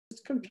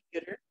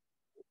computer.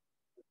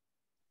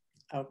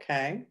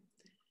 Okay.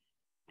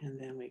 And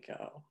then we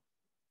go.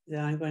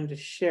 Then I'm going to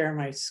share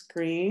my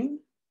screen.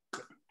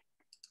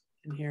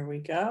 And here we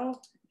go,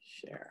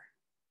 share.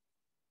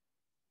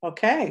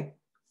 Okay.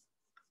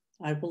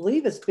 I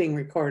believe it's being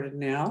recorded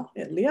now.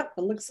 Yep,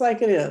 it looks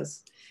like it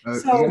is. So,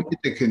 you gotta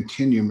get to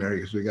continue, Mary,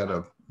 because we got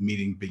a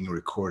meeting being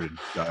recorded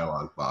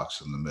dialog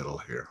box in the middle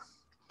here.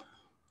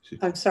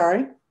 I'm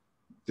sorry?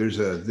 There's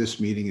a this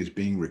meeting is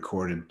being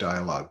recorded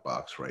dialog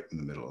box right in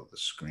the middle of the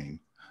screen.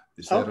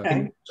 Is that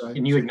okay?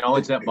 Can you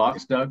acknowledge that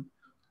box, Doug?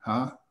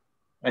 Huh?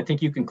 I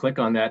think you can click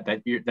on that.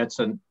 That's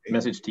a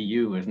message to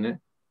you, isn't it?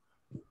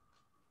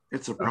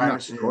 It's a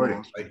privacy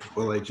announcement.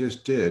 Well, I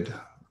just did,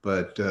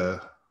 but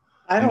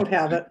I don't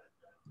have it.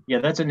 Yeah,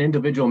 that's an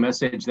individual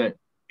message that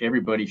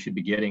everybody should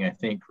be getting, I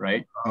think,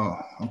 right? Oh,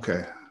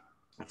 okay.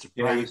 That's a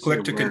Yeah, you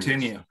click to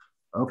continue.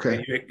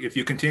 Okay. If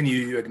you continue,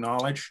 you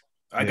acknowledge.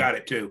 I got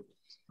it too.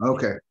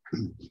 Okay.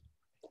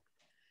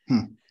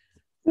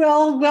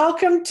 Well,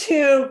 welcome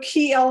to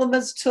Key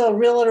Elements to a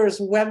Realtor's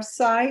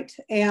website.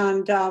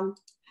 And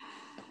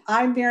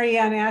I'm Mary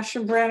Ann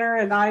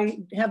Aschenbrenner, and I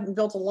haven't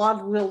built a lot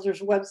of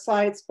realtors'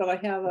 websites, but I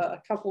have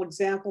a couple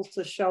examples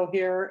to show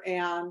here.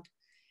 And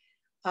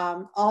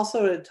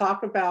also to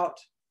talk about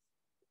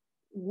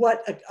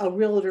what a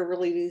realtor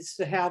really needs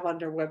to have on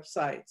their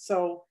website.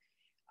 So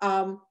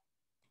I'm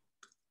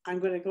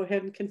going to go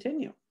ahead and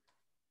continue.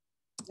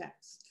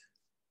 Next.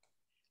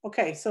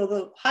 Okay, so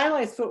the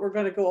highlights what we're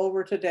going to go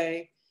over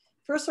today.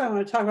 First, I'm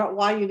going to talk about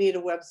why you need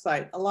a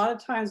website. A lot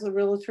of times the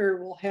realtor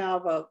will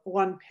have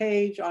one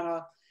page on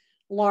a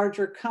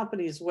larger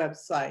company's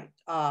website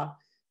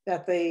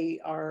that they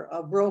are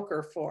a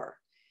broker for.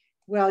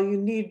 Well, you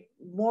need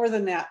more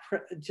than that.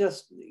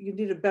 You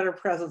need a better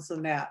presence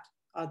than that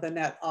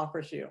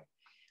offers you.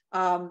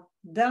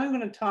 Then I'm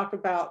going to talk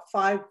about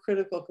 5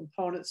 critical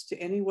components to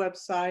any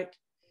website,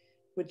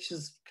 which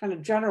is kind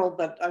of general,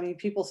 but I mean,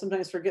 people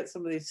sometimes forget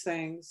some of these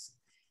things.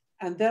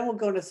 And then we'll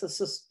go into the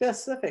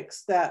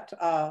specifics that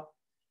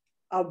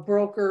a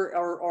broker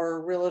or a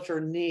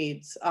realtor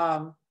needs,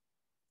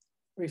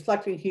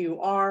 reflecting who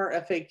you are,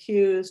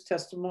 FAQs,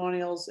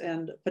 testimonials,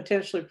 and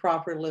potentially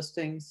proper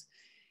listings.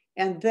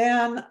 And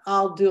then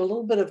I'll do a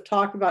little bit of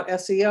talk about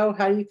SEO,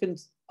 how you can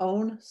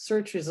own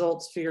search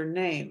results for your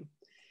name.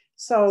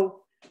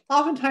 So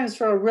oftentimes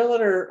for a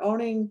realtor,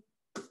 owning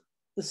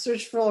the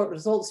search for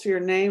results for your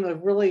name are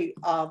really,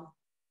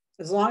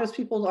 as long as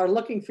people are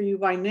looking for you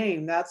by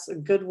name, that's a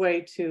good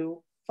way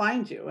to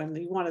find you. And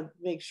you want to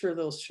make sure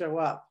those show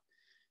up.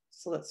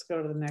 So let's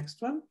go to the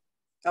next one.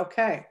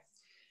 Okay.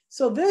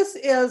 So this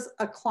is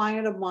a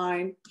client of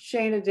mine,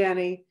 Shana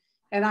Denny,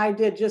 and I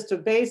did just a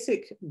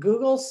basic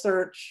Google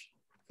search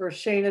for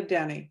Shana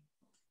Denny.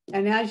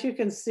 And as you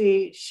can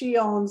see, she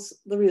owns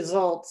the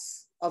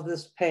results of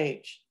this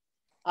page.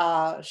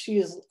 She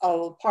is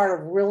a part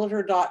of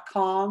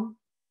Realtor.com,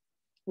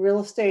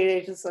 real estate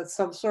agents, that's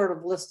some sort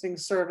of listing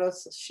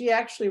service. She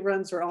actually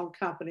runs her own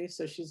company,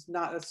 so it's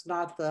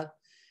not the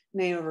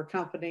name of her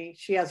company.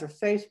 She has her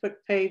Facebook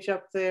page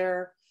up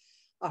there.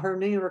 Her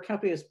name of her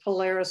company is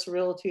Polaris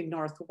Realty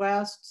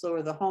Northwest, so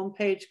where the home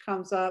page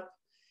comes up.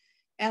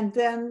 And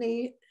then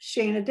the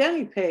Shana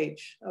Denny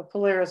page of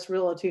Polaris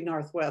Realty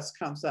Northwest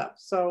comes up.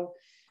 So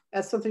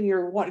that's something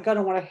you're going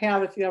to want to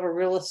have if you have a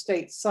real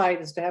estate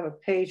site, is to have a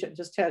page that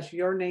just has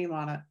your name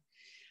on it.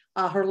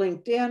 Her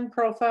LinkedIn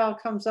profile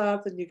comes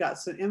up, and you got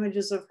some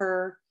images of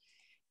her.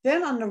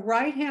 Then on the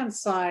right-hand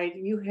side,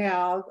 you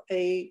have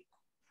a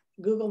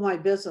Google My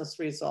Business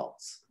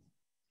results.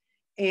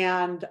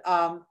 And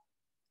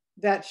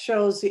that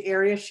shows the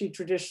area she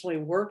traditionally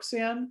works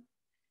in,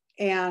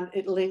 and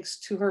it links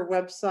to her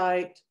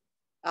website.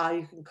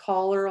 You can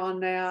call her on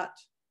that.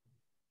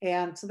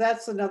 And so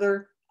that's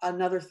another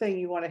thing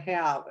you want to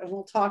have. And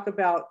we'll talk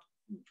about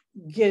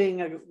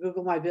getting a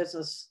Google My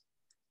Business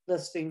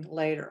listing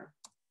later.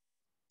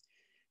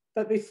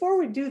 But before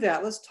we do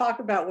that, let's talk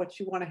about what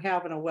you want to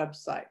have in a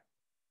website.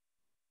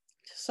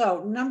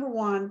 So number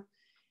one,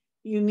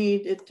 you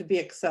need it to be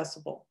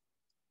accessible.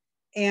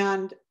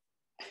 And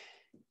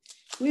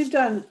we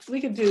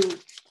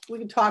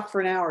could talk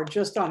for an hour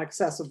just on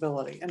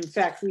accessibility. And in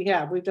fact,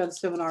 we've done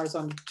seminars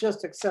on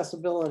just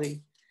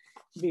accessibility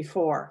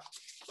before.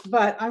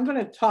 But I'm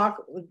going to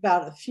talk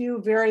about a few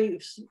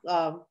very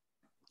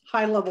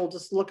high level,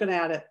 just looking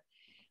at it.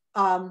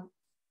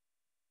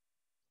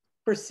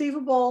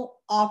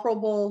 Perceivable,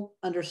 operable,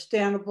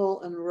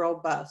 understandable, and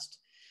robust.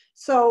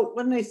 So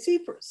when they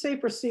say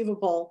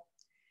perceivable,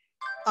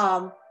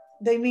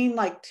 they mean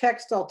like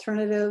text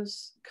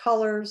alternatives,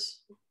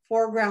 colors,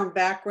 foreground,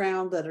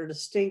 background that are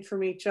distinct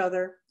from each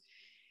other.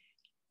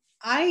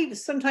 I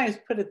sometimes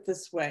put it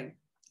this way.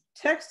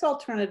 Text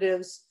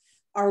alternatives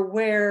are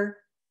where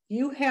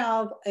you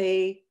have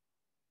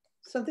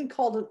something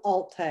called an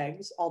alt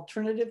tags,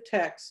 alternative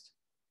text,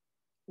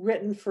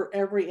 written for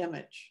every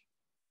image.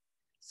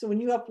 So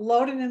when you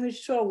upload an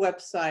image to a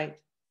website,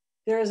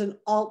 there is an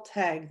alt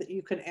tag that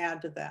you can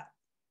add to that.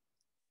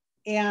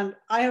 And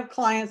I have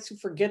clients who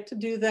forget to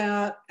do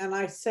that. And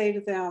I say to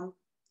them,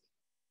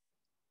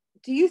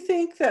 do you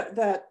think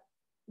that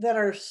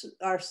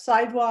our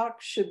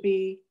sidewalk should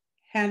be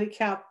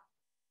handicap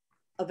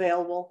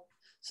available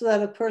so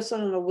that a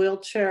person in a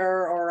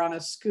wheelchair or on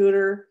a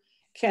scooter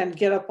can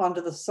get up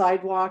onto the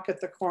sidewalk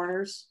at the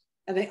corners?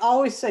 And they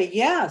always say,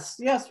 yes,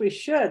 yes, we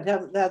should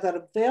have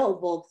that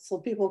available so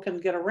people can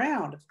get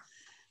around.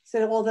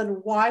 Say, well, then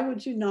why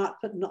would you not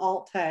put an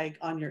alt tag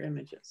on your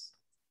images?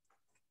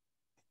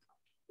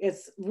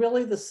 It's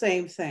really the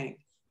same thing.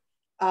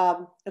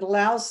 It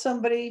allows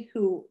somebody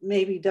who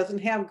maybe doesn't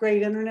have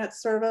great internet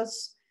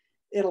service.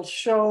 It'll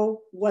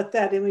show what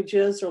that image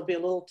is. There'll be a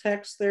little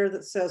text there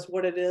that says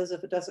what it is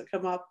if it doesn't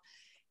come up.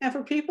 And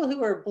for people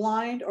who are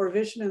blind or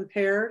vision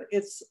impaired,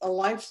 it's a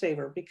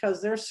lifesaver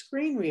because their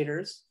screen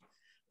readers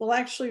will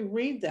actually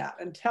read that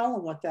and tell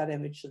them what that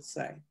image should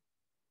say.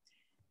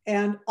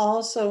 And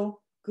also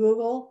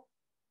Google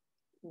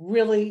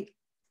really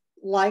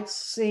likes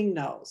seeing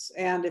those.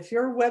 And if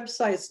your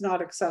website's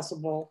not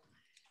accessible,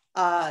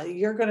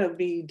 you're going to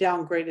be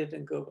downgraded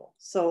in Google.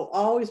 So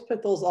always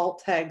put those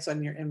alt tags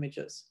on your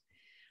images.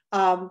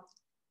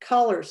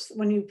 Colors,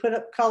 when you put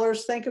up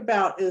colors, think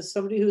about, is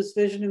somebody who's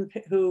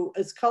who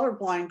is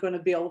colorblind going to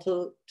be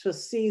able to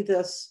see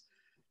this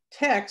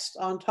text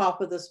on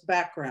top of this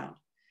background?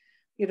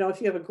 You know,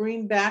 if you have a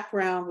green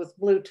background with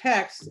blue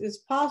text, it's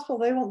possible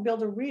they won't be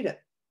able to read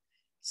it.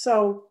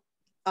 So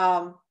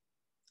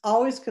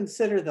always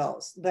consider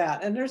that.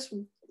 And there's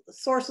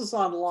sources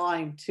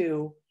online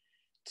to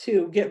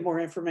get more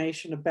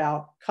information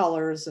about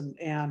colors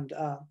and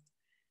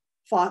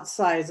font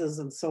sizes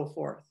and so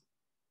forth.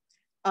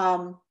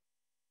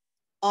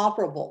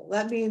 Operable,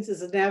 that means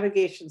is the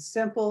navigation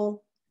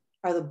simple?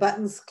 Are the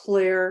buttons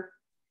clear?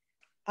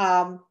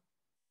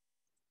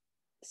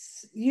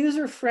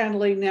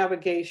 User-friendly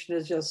navigation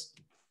is just,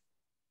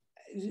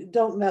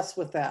 don't mess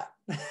with that.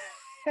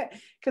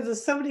 Because if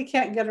somebody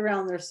can't get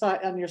around their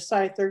site on your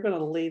site, they're going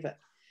to leave it.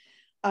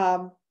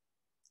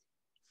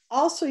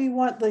 Also, you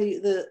want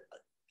the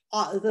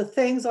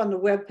things on the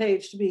web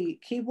page to be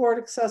keyboard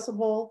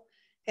accessible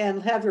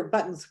and have your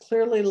buttons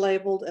clearly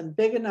labeled and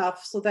big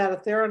enough so that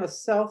if they're on a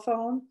cell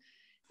phone,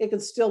 it can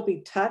still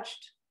be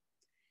touched.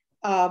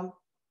 A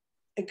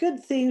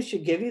good theme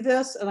should give you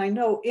this, and I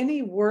know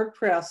any good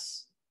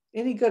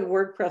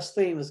WordPress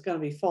theme is going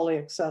to be fully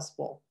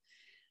accessible.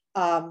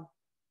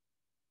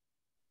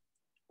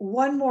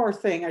 One more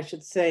thing I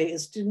should say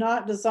is do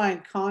not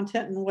design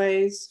content in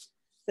ways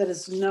that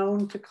is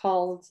known to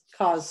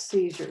cause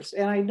seizures.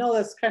 And I know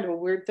that's kind of a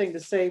weird thing to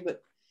say,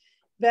 but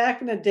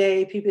back in the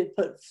day, people would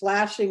put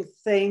flashing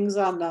things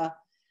on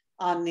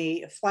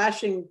the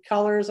flashing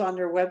colors on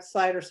their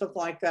website or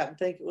something like that and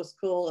think it was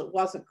cool. It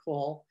wasn't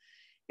cool.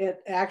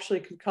 It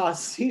actually can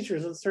cause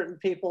seizures in certain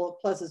people.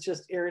 Plus, it's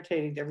just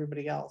irritating to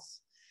everybody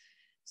else.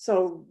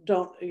 So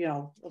don't,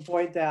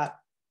 avoid that.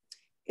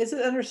 Is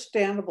it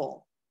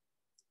understandable?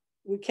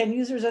 Can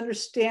users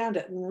understand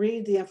it and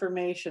read the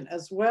information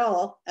as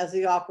well as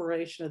the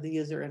operation of the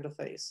user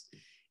interface?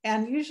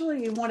 And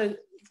usually you want to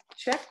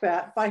check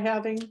that by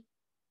having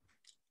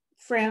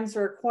friends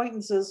or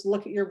acquaintances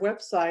look at your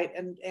website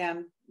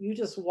and you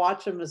just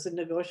watch them as they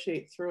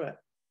negotiate through it.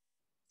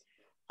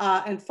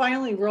 And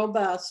finally,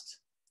 robust.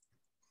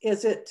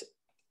 Does it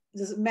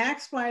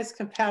maximize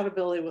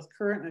compatibility with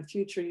current and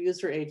future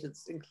user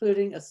agents,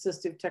 including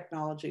assistive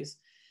technologies?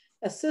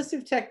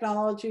 Assistive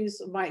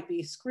technologies might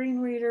be screen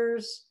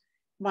readers,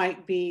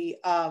 might be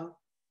other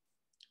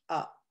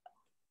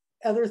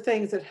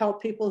things that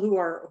help people who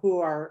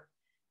are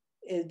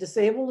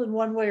disabled in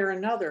one way or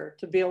another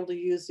to be able to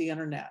use the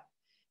internet.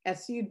 And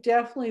so you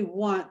definitely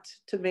want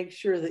to make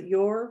sure that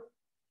your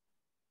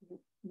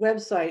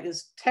website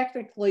is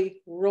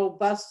technically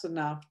robust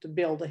enough to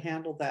be able to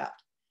handle that,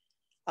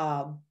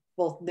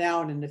 both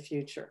now and in the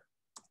future.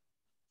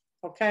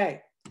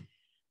 Okay.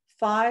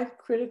 5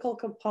 critical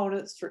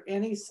components for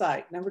any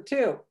site. Number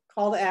 2,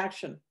 call to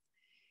action.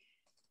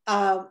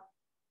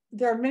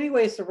 There are many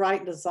ways to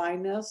write and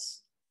design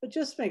this, but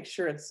just make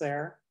sure it's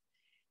there.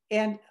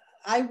 And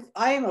I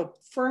am a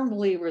firm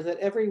believer that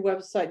every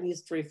website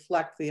needs to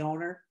reflect the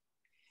owner.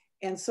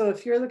 And so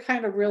if you're the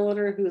kind of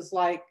realtor who's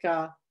like,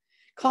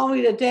 call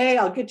me today,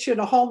 I'll get you in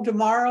a home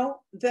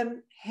tomorrow,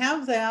 then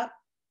have that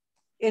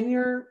in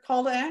your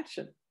call to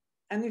action.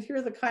 And if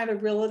you're the kind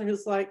of realtor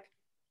who's like,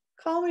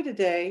 call me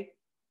today,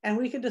 and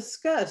we can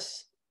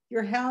discuss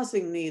your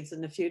housing needs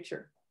in the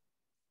future,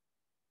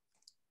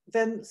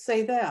 then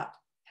say that.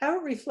 Have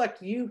it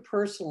reflect you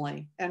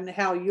personally and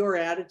how your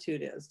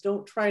attitude is.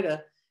 Don't try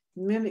to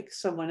mimic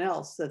someone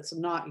else that's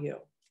not you.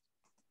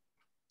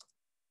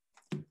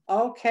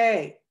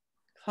 Okay,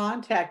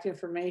 contact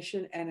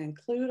information and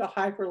include a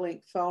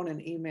hyperlink phone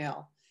and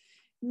email.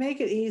 Make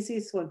it easy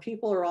so when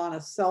people are on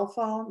a cell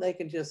phone, they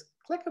can just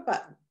click a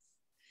button.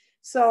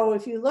 So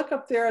if you look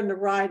up there on the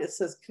right, it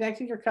says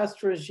connecting your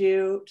customers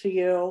to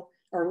you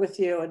or with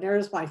you, and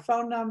there's my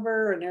phone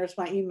number and there's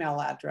my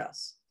email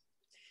address.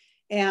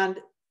 And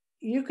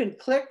you can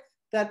click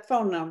that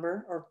phone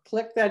number or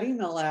click that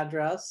email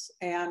address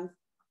and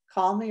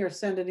call me or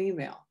send an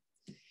email.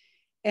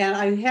 And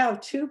I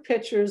have 2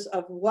 pictures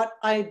of what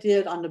I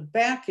did on the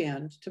back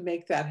end to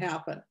make that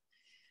happen.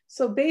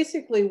 So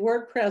basically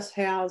WordPress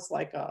has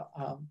like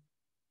an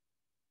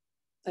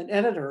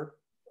editor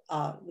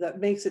that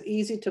makes it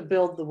easy to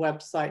build the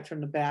website from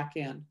the back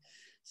end.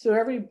 So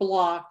every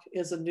block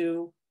is a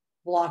new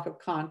block of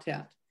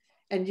content.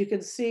 And you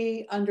can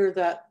see under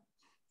that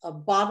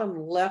bottom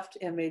left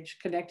image,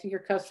 connecting your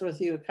customer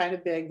with you, kind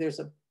of big, there's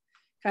a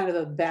kind of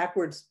a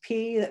backwards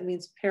P that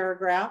means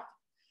paragraph.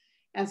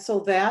 And so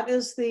that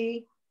is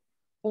the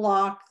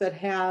block that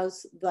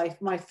has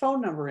like my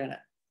phone number in it.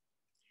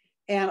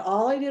 And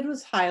all I did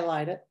was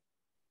highlight it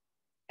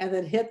and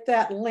then hit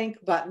that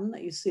link button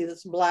that you see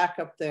that's black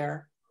up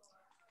there.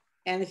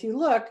 And if you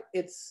look,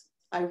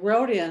 I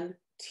wrote in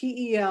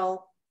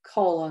TEL :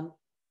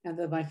 and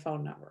then my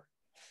phone number.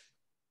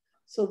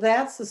 So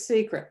that's the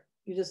secret.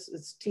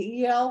 It's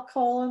TEL :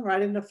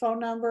 write in the phone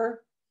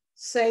number,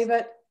 save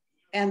it,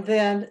 and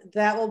then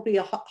that will be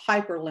a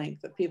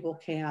hyperlink that people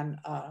can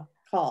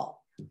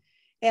call.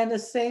 And the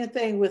same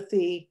thing with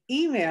the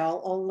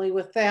email, only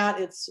with that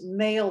it's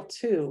mail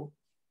to,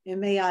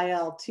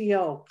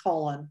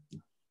 MAILTO :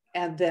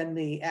 and then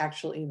the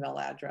actual email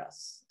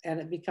address, and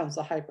it becomes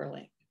a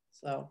hyperlink.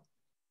 So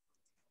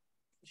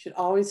you should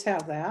always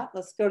have that.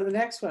 Let's go to the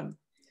next one.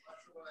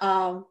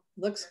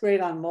 Looks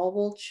great on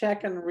mobile,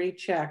 check and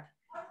recheck.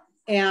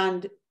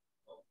 And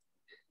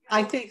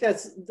I think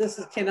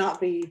this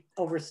cannot be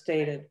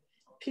overstated.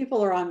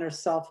 People are on their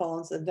cell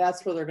phones and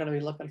that's where they're going to be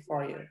looking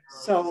for you.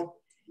 So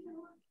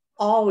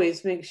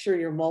always make sure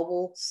your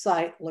mobile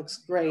site looks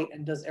great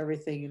and does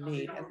everything you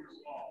need. And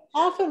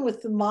often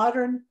with the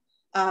modern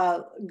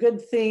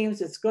good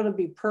themes, it's going to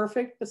be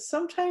perfect, but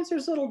sometimes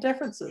there's little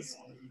differences.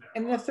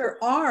 And if there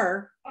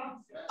are,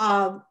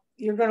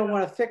 you're going to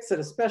want to fix it,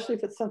 especially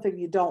if it's something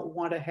you don't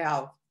want to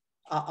have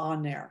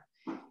on there.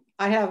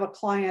 I have a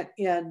client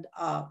in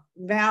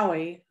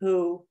Maui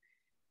who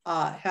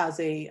has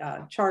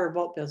a charter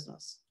boat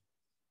business.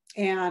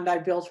 And I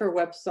built her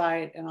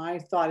website and I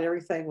thought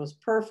everything was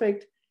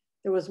perfect.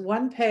 There was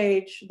one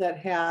page that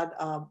had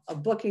a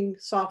booking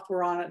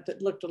software on it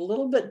that looked a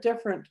little bit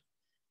different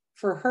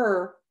for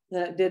her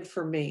than it did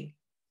for me.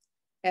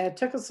 And it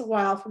took us a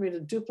while for me to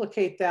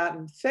duplicate that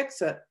and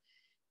fix it.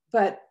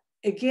 But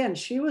again,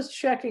 she was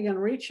checking and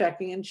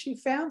rechecking and she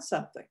found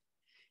something.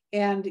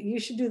 And you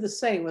should do the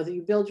same, whether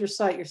you build your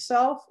site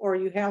yourself or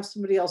you have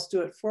somebody else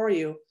do it for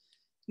you.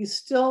 You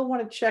still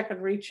want to check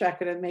and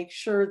recheck it and make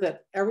sure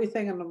that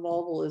everything on the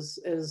mobile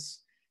is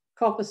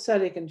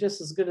copacetic and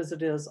just as good as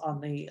it is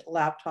on the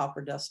laptop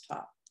or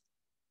desktop.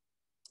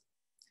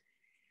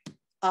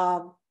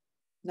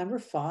 Number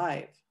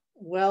 5,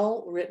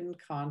 well-written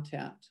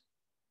content.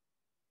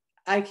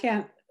 I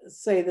can't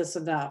say this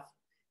enough.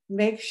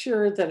 Make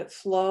sure that it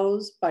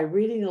flows by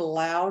reading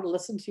aloud.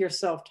 Listen to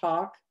yourself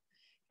talk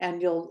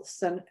and you'll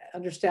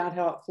understand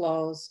how it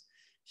flows.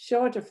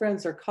 Show it to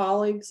friends or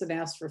colleagues and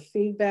ask for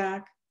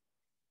feedback.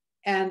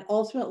 And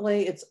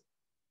ultimately, it's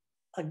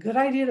a good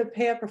idea to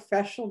pay a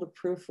professional to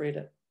proofread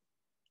it.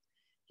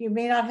 You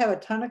may not have a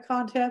ton of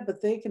content,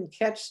 but they can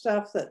catch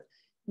stuff that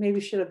maybe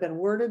should have been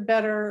worded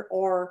better,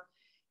 or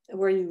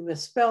where you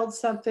misspelled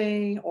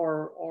something,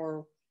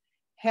 or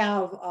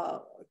have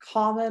a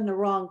comma in the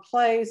wrong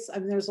place. I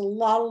mean, there's a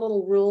lot of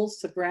little rules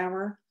to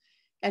grammar,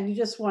 and you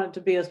just want it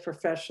to be as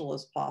professional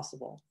as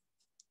possible.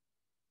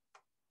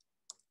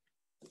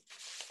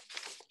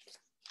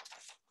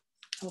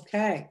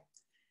 Okay.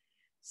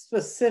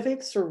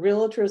 Specifics for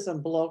realtors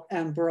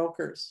and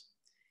brokers.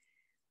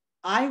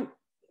 I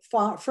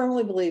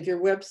firmly believe your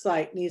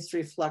website needs to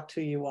reflect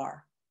who you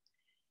are.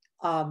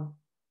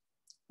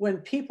 When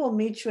people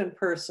meet you in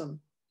person,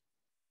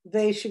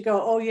 they should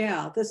go, oh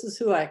yeah, this is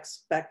who I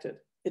expected.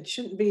 It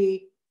shouldn't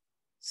be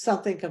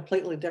something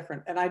completely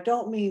different. And I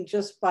don't mean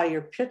just by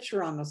your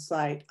picture on the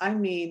site. I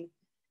mean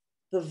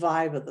the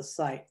vibe of the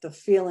site, the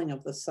feeling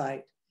of the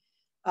site.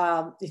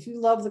 If you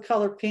love the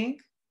color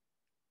pink,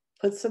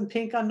 put some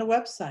pink on the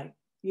website.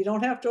 You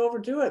don't have to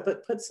overdo it,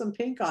 but put some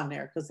pink on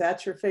there because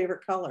that's your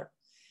favorite color.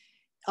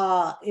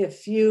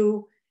 If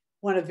you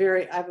want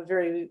I have a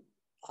very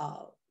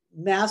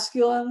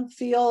masculine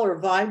feel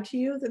or vibe to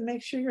you, then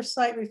make sure your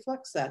site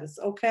reflects that. It's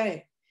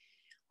okay.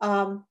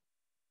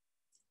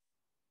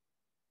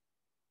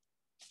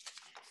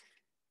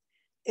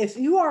 If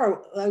you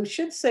are, I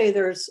should say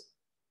there's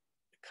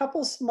a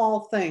couple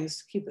small things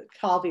to keep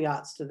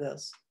caveats to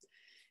this.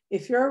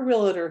 If you're a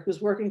realtor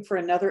who's working for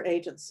another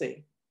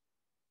agency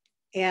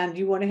and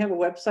you want to have a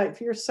website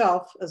for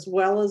yourself, as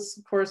well as,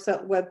 of course,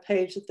 that web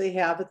page that they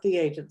have at the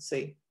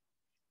agency,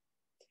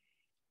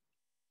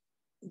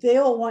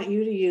 they'll want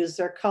you to use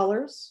their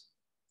colors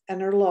and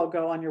their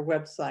logo on your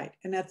website,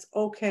 and that's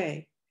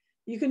okay.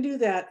 You can do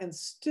that and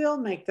still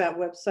make that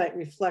website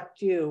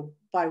reflect you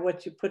by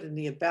what you put in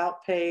the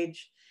about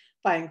page,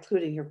 by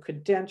including your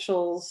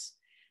credentials,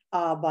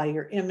 by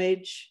your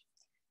image.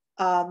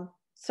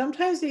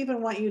 Sometimes they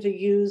even want you to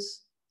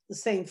use the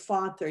same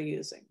font they're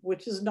using,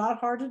 which is not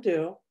hard to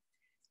do.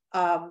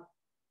 But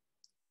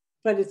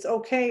it's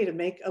okay to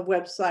make a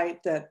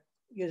website that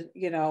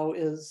you know,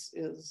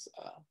 is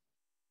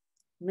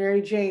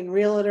Mary Jane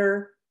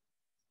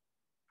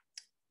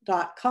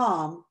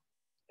Realtor.com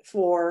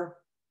for,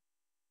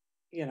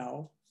 you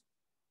know,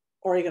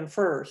 Oregon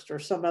First or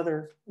some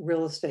other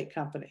real estate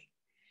company.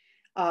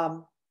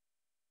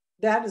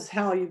 That is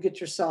how you get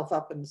yourself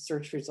up in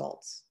search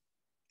results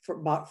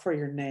for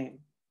your name.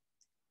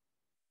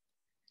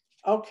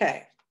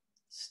 Okay,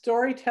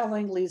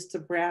 storytelling leads to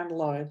brand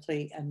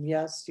loyalty, and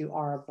yes, you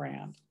are a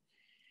brand.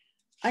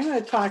 I'm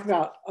going to talk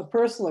about a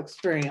personal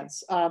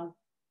experience.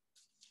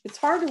 It's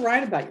hard to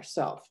write about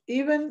yourself,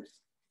 even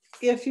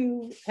if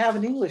you have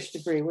an English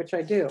degree, which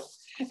I do.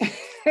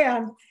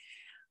 And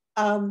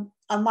on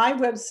my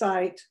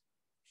website,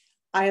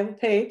 I have a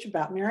page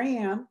about Mary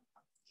Ann,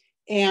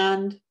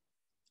 and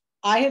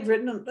I had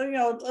written, you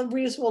know, a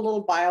reasonable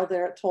little bio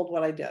there. It told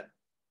what I did.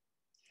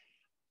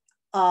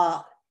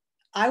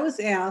 I was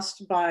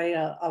asked by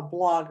a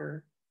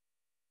blogger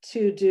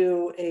to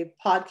do a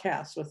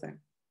podcast with him.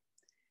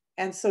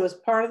 And so as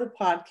part of the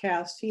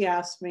podcast, he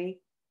asked me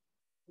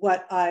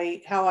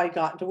how I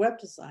got into web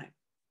design.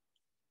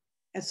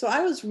 And so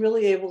I was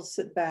really able to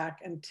sit back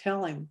and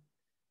tell him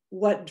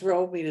what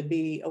drove me to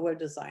be a web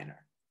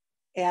designer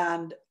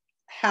and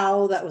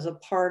how that was a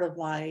part of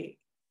my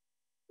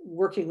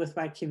working with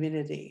my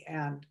community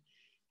and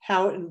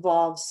how it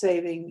involves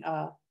saving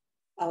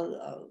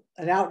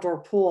an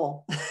outdoor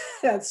pool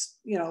that's,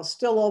 you know,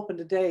 still open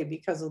today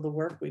because of the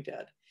work we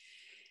did.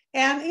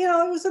 And, you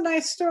know, it was a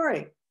nice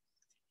story.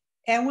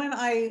 And when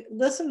I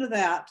listened to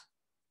that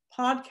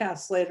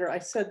podcast later, I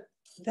said,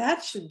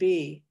 that should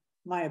be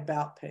my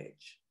about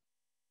page.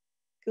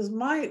 Because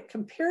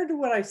compared to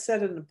what I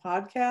said in the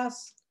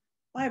podcast,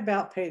 my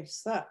about page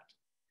sucked.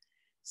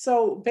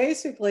 So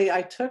basically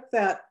I took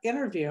that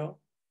interview,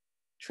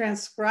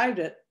 transcribed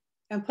it,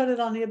 and put it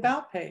on the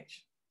about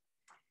page.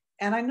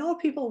 And I know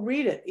people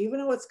read it, even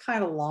though it's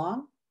kind of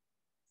long.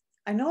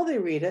 I know they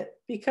read it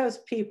because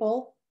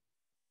people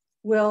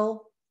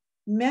will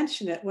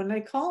mention it when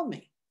they call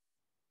me.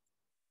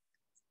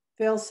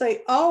 They'll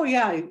say, oh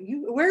yeah,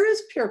 where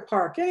is Pier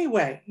Park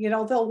anyway? You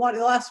know,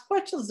 they'll ask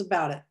questions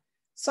about it.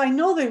 So I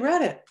know they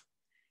read it.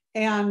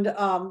 And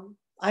I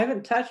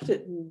haven't touched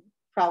it in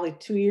probably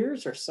 2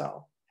 years or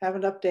so.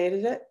 Haven't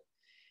updated it,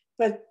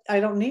 but I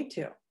don't need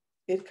to.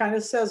 It kind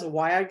of says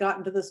why I got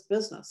into this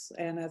business,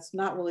 and it's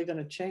not really going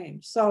to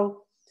change.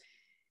 So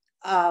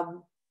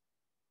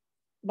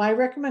my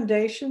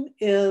recommendation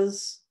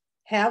is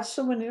have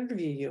someone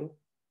interview you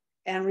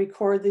and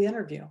record the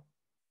interview.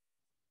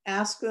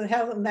 Have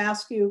them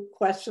ask you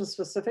questions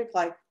specific,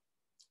 like,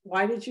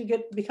 why did you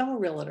become a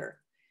realtor?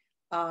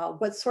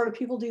 What sort of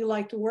people do you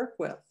like to work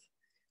with?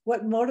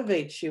 What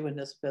motivates you in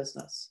this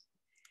business?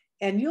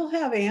 And you'll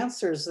have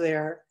answers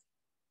there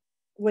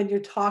when you're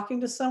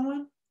talking to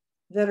someone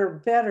that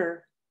are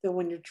better than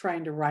when you're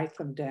trying to write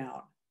them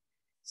down.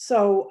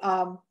 So,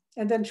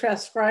 and then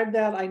transcribe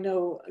that. I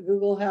know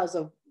Google has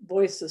a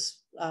voice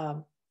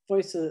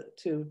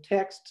to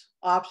text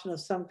option of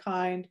some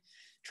kind.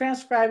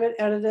 Transcribe it,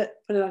 edit it,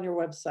 put it on your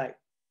website.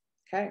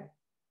 Okay.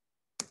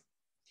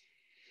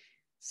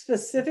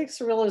 Specifics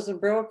to realtors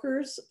and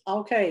brokers.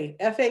 Okay,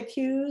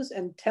 FAQs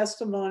and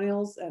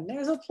testimonials, and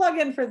there's a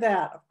plugin for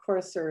that. Of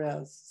course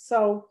there is.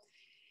 So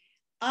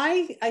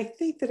I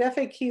think that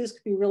FAQs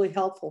could be really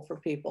helpful for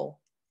people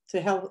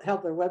to help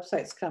their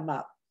websites come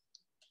up.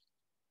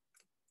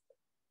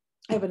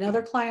 I have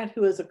another client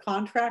who is a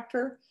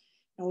contractor,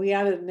 and we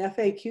added an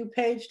FAQ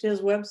page to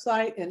his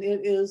website, and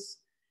it is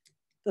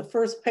the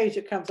first page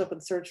that comes up in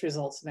search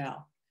results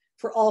now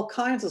for all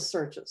kinds of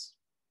searches.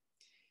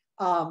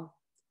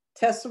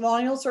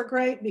 Testimonials are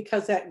great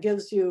because that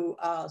gives you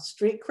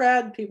street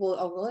cred. People,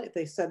 oh, really?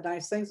 They said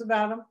nice things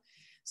about them.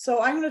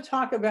 So I'm going to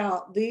talk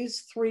about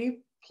these 3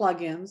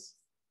 plugins: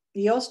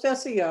 Yoast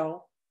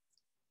SEO,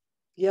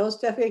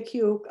 Yoast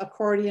FAQ,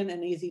 Accordion,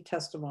 and Easy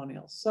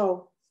Testimonials.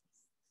 So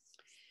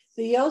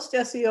the Yoast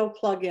SEO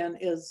plugin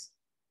is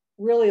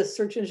really a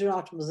search engine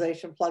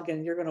optimization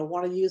plugin. You're going to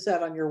want to use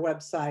that on your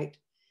website,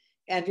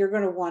 and you're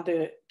going to want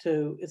to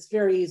it's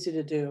very easy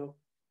to do,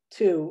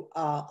 to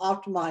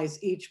optimize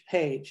each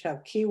page,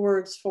 have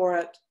keywords for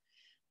it.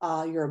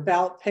 Your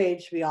about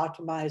page to be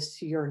optimized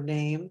to your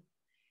name.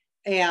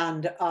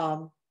 And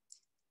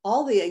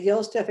all the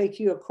Yoast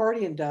FAQ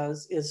Accordion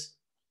does is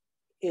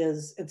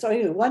and so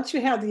anyway, once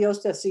you have the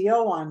Yoast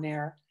SEO on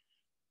there,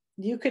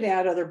 you can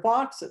add other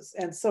boxes.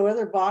 And so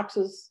other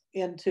boxes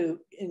include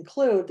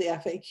the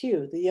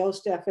FAQ, the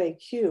Yoast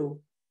FAQ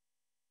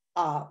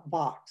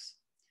box,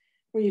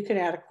 where you can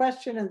add a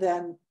question and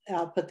then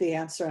put the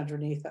answer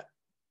underneath it.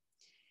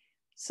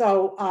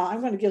 So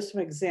I'm going to give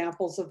some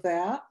examples of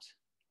that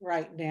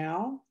right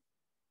now.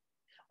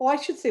 Oh, I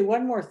should say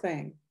one more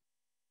thing.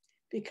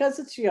 Because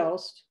it's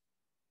Yoast,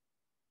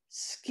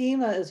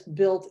 schema is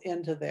built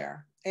into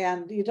there.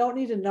 And you don't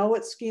need to know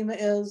what schema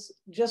is.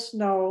 Just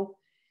know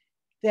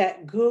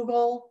that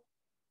Google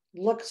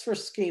looks for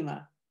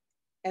schema,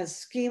 and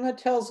schema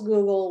tells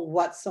Google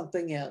what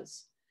something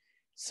is.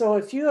 So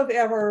if you have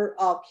ever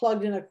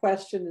plugged in a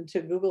question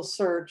into Google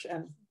search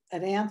and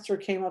an answer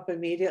came up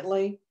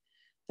immediately,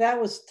 that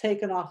was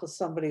taken off of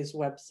somebody's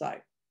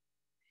website.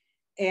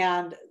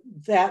 And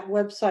that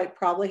website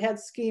probably had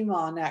schema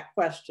on that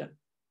question.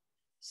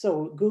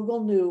 So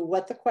Google knew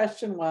what the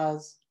question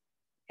was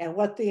and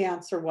what the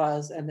answer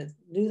was, and it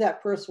knew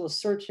that person was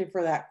searching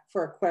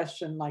for a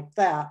question like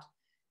that,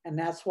 and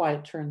that's why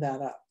it turned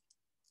that up.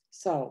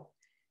 So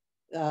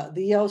the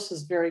Yoast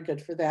is very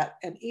good for that.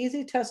 And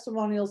easy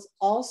testimonials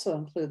also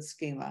include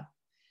schema.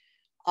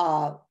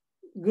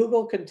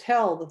 Google can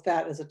tell that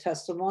that is a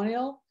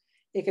testimonial.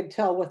 It can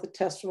tell what the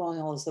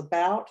testimonial is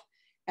about,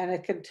 and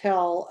it can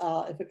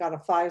tell if it got a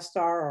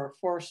 5-star or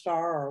a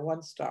 4-star or a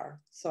 1-star.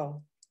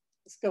 So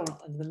let's go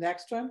on to the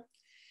next one.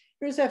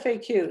 Here's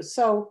FAQs.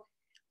 So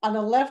on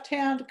the left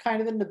hand,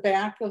 kind of in the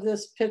back of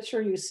this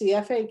picture, you see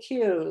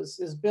FAQs.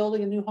 Is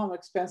building a new home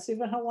expensive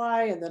in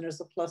Hawaii? And then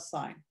there's a plus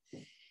sign.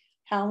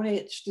 How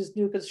many does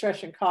new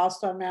construction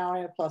cost on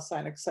Maui? A plus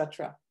sign,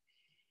 etc.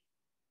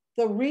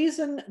 The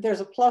reason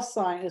there's a plus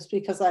sign is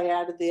because I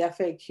added the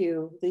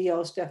FAQ, the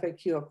Yoast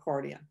FAQ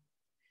accordion.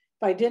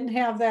 If I didn't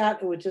have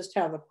that, it would just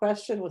have a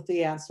question with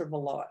the answer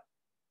below it.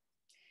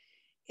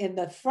 In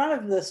the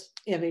front of this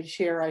image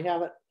here, I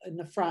have it in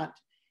the front,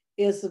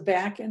 is the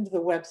back end of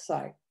the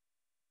website.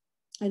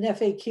 And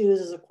FAQs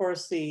is, of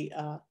course, the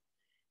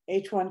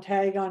H1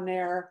 tag on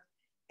there,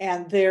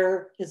 and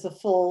there is a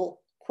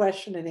full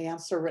question and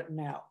answer written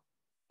out.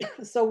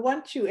 So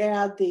once you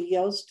add the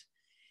Yoast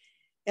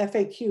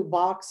FAQ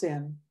box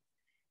in,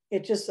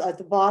 it just at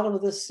the bottom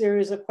of this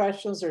series of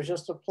questions, there's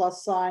just a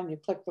plus sign. You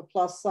click the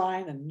plus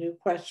sign and new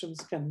questions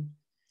can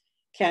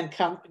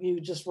come. You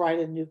just write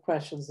in new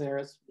questions there.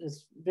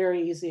 It's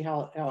very easy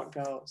how it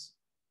goes.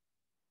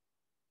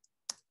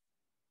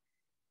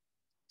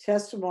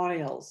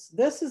 Testimonials.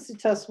 This is the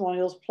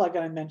testimonials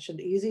plugin I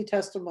mentioned, easy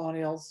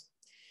testimonials.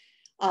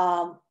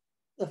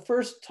 The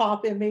first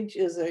top image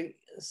is a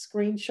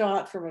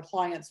screenshot from a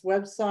client's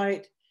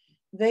website.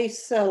 They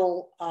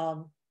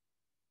sell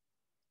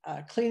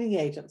cleaning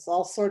agents,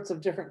 all sorts of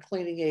different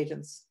cleaning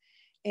agents.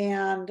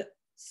 And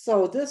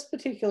so this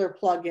particular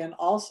plugin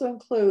also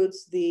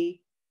includes the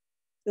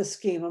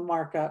schema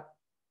markup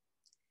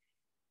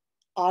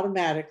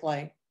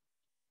automatically.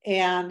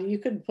 And you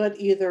can put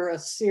either a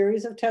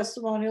series of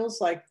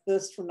testimonials like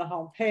this from the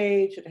home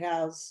page. It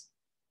has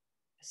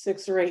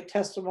 6 or 8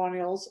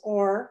 testimonials,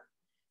 or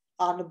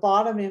on the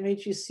bottom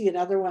image, you see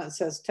another one that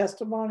says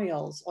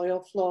testimonials,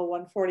 oil flow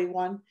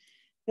 141.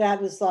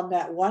 That is on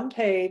that one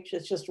page.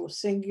 It's just a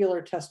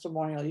singular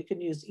testimonial. You can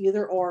use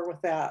either or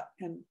with that.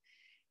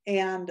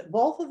 And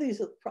both of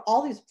these,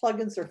 all these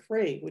plugins are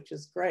free, which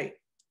is great.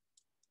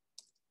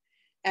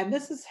 And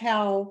this is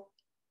how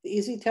the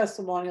Easy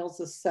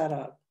Testimonials is set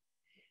up.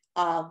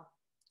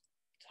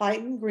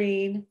 Titan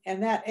green,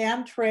 and that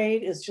and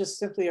trade is just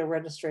simply a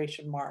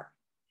registration mark.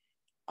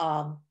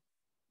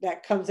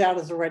 That comes out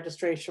as a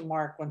registration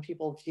mark when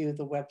people view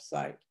the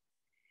website.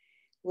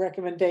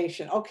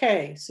 Recommendation.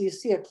 Okay, so you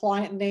see a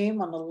client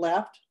name on the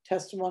left,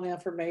 testimony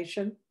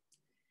information,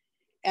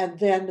 and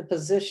then the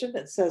position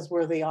that says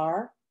where they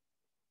are,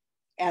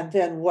 and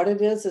then what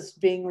it is that's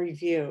being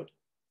reviewed.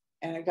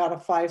 And it got a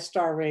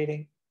 5-star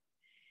rating.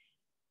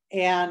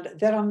 And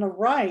then on the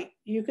right,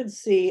 you can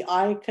see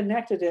I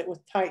connected it with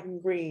Titan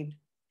green.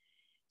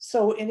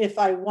 So, and if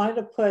I wanted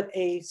to put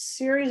a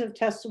series of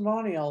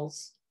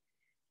testimonials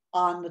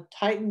on the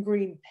Titan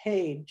green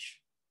page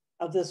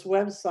of this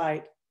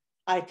website,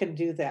 I can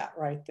do that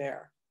right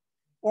there.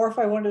 Or if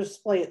I want to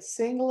display it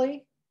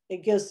singly,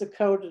 it gives the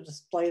code to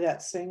display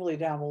that singly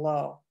down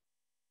below.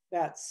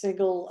 That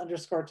single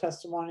 _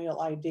 testimonial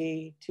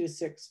ID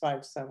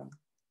 2657.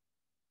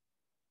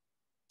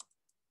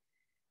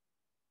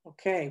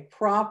 Okay,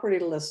 property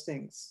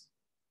listings.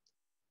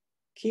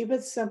 Keep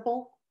it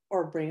simple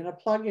or bring in a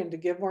plugin to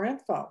give more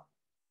info.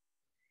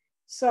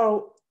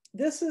 So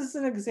this is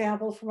an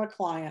example from a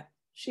client.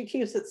 She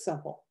keeps it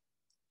simple.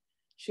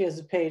 She has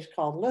a page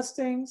called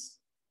listings.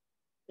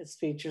 It's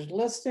featured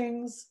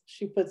listings.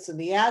 She puts in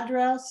the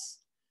address.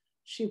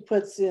 She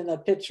puts in a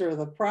picture of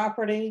the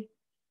property.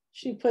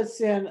 She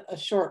puts in a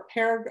short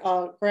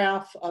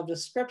paragraph of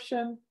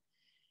description,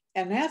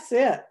 and that's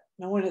it.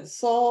 Now, when it's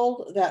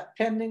sold, that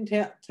pending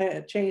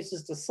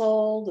changes to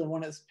sold, and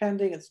when it's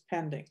pending, it's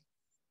pending.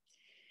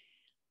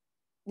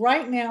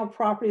 Right now,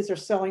 properties are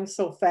selling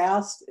so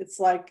fast, it's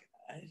like,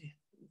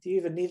 do you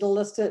even need to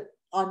list it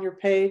on your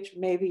page?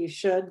 Maybe you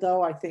should,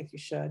 though. I think you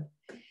should.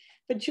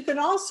 But you can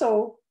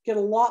also get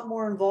a lot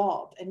more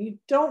involved, and you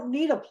don't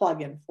need a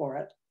plugin for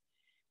it.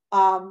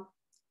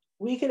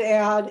 We could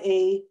add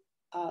a,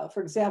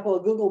 for example,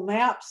 a Google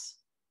Maps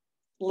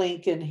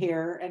link in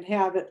here and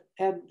have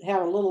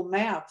a little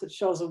map that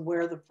shows them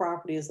where the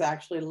property is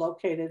actually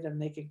located,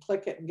 and they can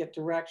click it and get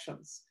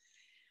directions.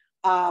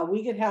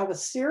 We could have a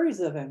series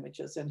of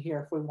images in here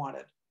if we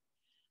wanted.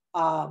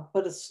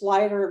 Put a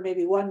slider,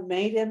 maybe one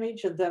main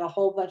image, and then a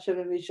whole bunch of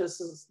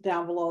images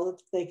down below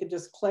that they could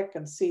just click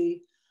and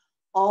see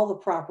all the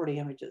property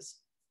images.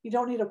 You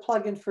don't need a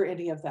plugin for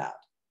any of that.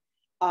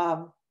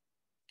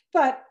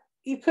 But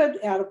you could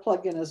add a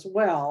plugin as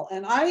well.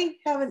 And I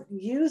haven't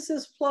used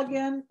this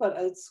plugin, but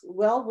it's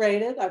well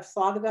rated. I've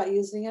thought about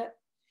using it.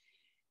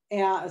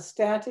 And a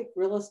static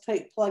real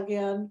estate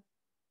plugin.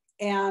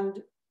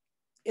 And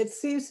it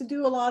seems to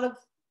do a lot of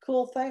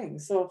cool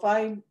things. So if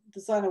I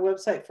design a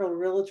website for a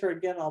realtor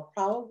again, I'll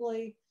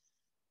probably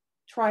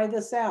try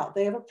this out.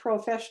 They have a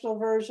professional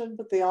version,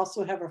 but they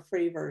also have a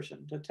free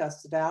version to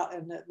test it out.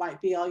 And it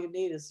might be all you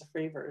need is the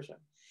free version.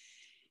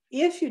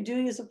 If you do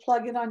use a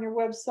plugin on your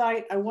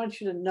website, I want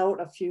you to note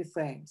a few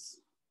things.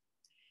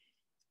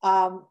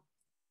 Where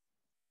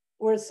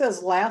it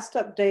says last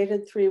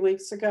updated 3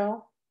 weeks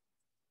ago,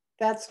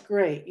 that's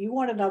great. You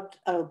want a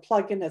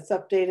plugin that's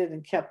updated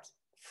and kept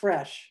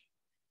fresh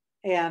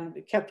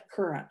and kept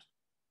current.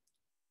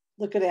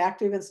 Look at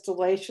active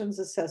installations.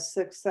 It says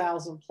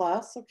 6,000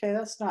 plus. Okay,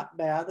 that's not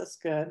bad. That's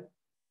good.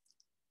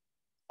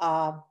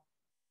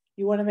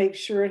 You want to make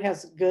sure it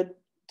has good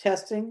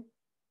testing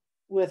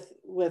with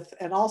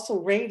and also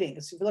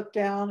ratings. If you look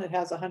down, it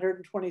has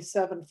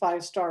 127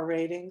 5-star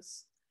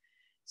ratings.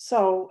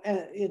 So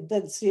it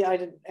didn't see, I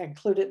didn't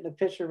include it in the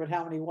picture, but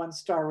how many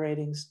 1-star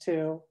ratings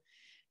too.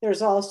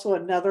 There's also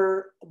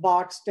another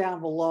box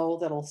down below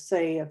that'll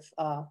say if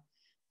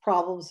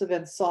problems have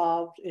been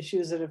solved,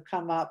 issues that have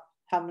come up,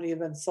 how many have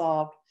been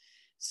solved.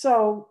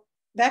 So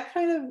that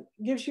kind of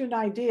gives you an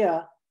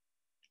idea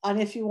on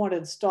if you want to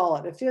install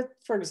it. If it,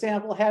 for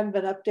example, hadn't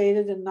been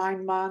updated in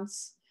 9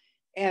 months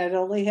and it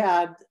only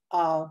had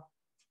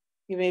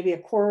maybe a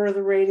quarter of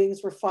the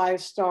ratings were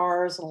 5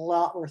 stars and a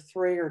lot were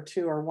 3 or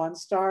 2 or 1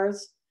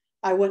 stars,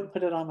 I wouldn't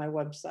put it on my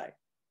website.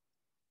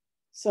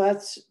 So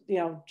that's,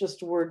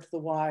 just a word to the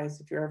wise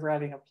if you're ever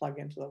adding a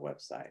plugin to the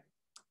website.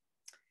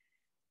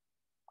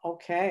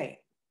 Okay.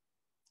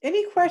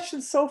 Any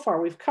questions so far?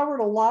 We've covered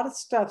a lot of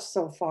stuff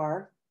so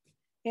far.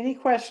 Any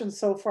questions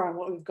so far on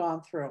what we've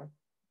gone through?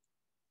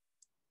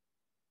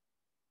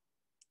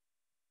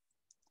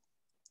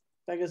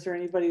 Like, is there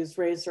anybody who's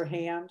raised their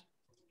hand?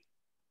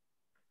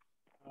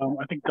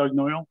 I think Doug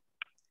Noyle.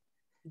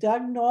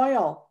 Doug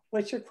Noyle,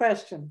 what's your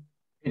question?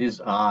 It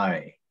is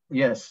I.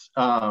 Yes.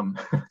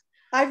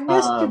 I've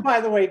missed you,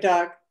 by the way,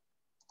 Doug.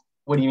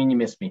 What do you mean you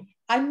missed me?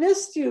 I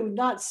missed you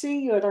not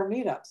seeing you at our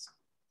meetups.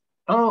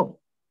 Oh.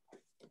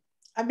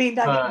 I mean,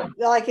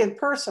 like in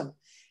person.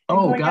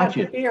 Oh,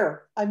 gotcha.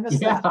 Beer. I miss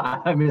that.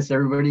 I miss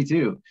everybody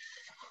too.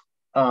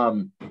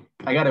 I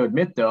got to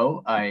admit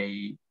though,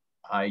 I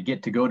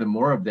get to go to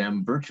more of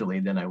them virtually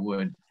than I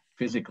would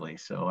physically.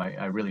 So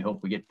I really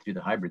hope we get to do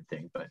the hybrid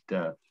thing, but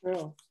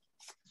True.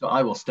 So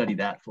I will study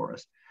that for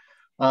us.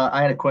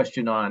 I had a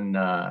question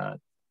on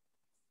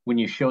when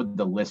you showed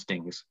the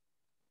listings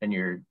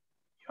and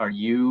are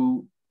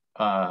you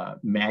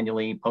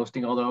manually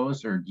posting all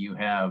those, or do you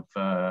have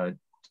some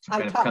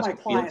kind of custom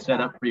field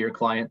set up for your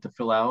client to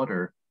fill out,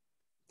 or?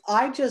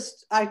 I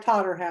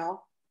taught her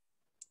how.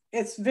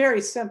 It's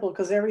very simple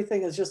because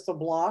everything is just a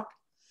block.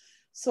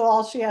 So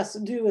all she has to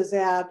do is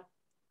add,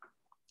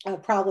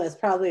 it's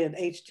probably an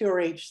H2 or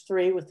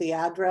H3 with the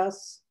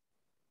address.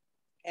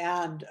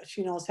 And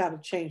she knows how to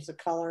change the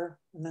color,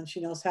 and then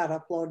she knows how to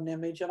upload an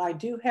image. And I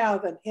do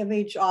have an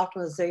image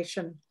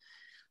optimization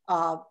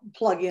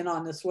plugin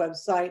on this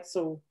website.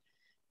 So,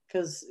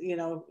 because,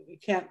 you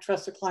can't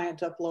trust a client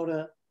to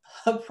upload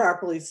a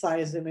properly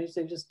sized image.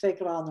 They just take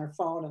it on their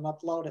phone and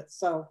upload it.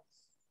 So,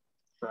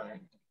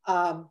 right.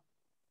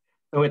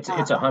 So it's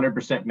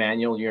 100%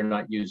 manual. You're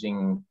not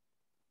using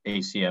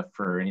ACF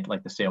for any,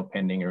 like the sale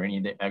pending or any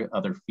of the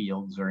other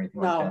fields or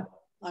anything like that?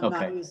 No, I'm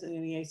not using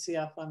any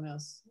ACF on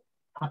this.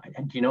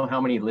 Do you know how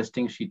many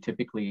listings she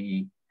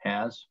typically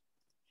has?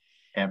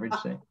 Average,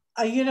 say?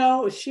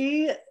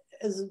 She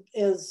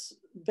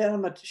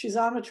she's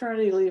on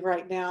maternity leave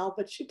right now,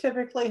 but she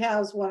typically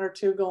has 1 or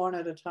 2 going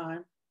at a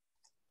time.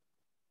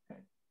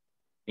 Okay.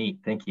 Neat,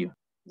 thank you.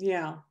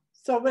 Yeah.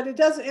 So, but it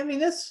doesn't,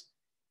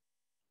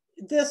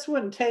 this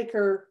wouldn't take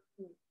her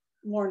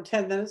more than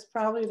 10 minutes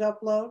probably to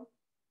upload.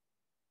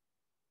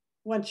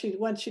 When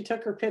she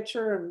took her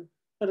picture and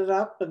put it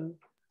up, and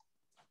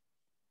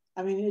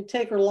it'd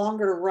take her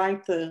longer to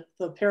write the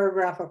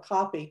paragraph of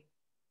copy,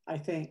 I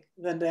think,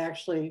 than to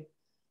actually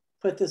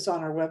put this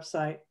on her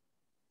website.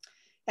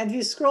 And if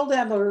you scroll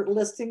down to her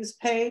listings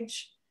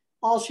page,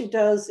 all she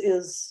does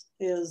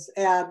is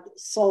add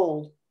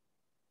sold.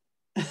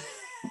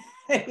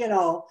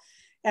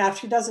 After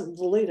she doesn't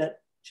delete it,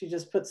 she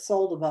just puts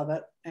sold above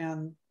it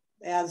and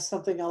adds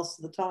something else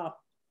to the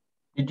top.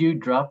 Did you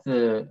drop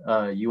the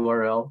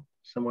URL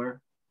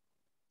somewhere?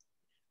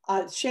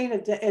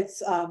 Shana,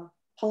 it's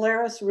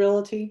Polaris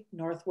Realty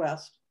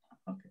Northwest.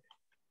 Okay.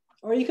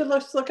 Or you could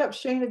look up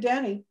Shana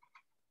Denny,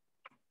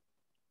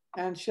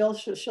 and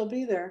she'll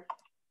be there.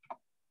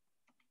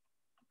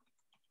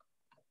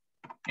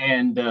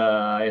 And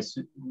I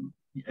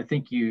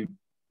think you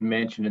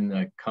mentioned in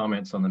the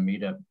comments on the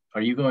meetup,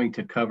 are you going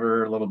to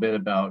cover a little bit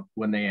about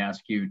when they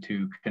ask you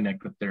to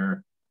connect with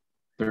their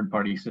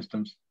third-party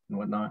systems and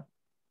whatnot?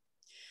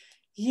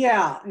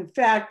 Yeah, in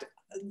fact,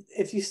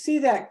 if you see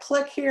that,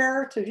 click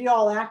here to view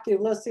all active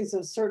listings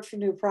and search for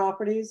new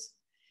properties.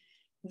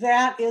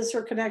 That is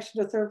her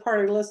connection to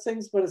third-party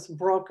listings, but it's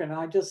broken.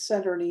 I just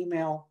sent her an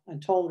email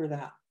and told her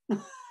that.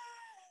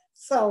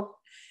 So,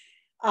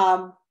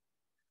 but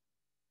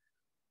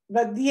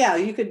yeah,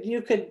 you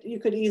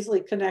could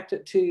easily connect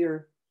it to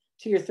your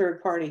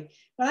third party.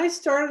 When I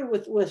started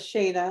with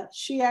Shayna,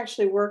 she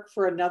actually worked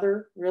for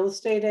another real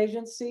estate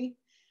agency,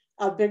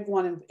 a big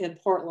one in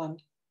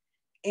Portland,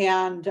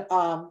 and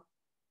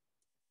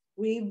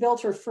we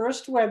built her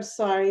first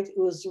website. It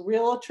was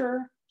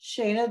Realtor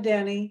Shayna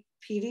Denny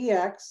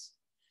PDX,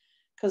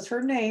 because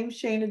her name,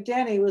 Shayna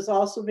Denny, was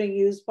also being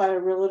used by a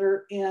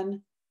realtor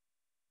in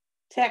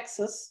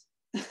Texas.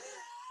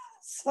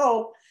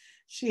 So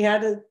she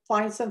had to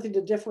find something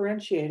to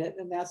differentiate it.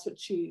 And that's what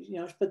she, she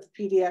put the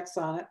PDX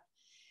on it.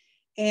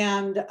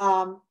 And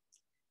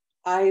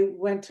I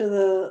went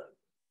to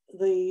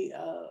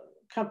the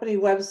company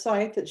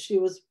website that she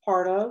was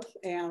part of,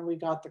 and we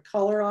got the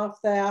color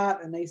off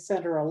that, and they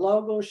sent her a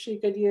logo she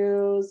could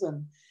use.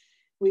 And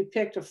we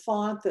picked a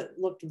font that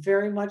looked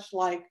very much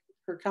like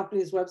her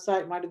company's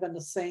website. It might have been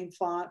the same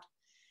font.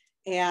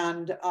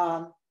 And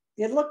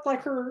it looked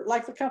like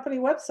the company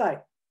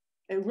website.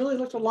 It really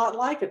looked a lot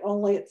like it,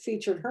 only it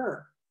featured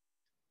her.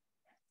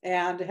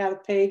 And it had a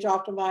page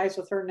optimized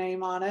with her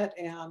name on it,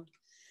 and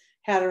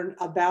had an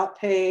about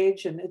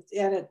page, and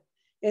it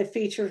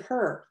featured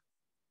her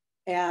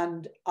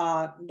and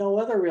no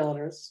other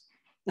realtors,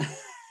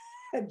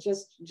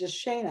 just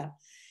Shayna.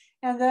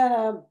 And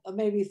then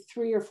maybe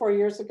 3 or 4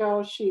 years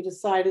ago, she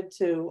decided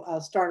to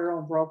start her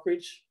own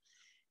brokerage,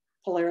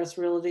 Polaris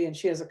Realty, and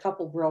she has a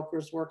couple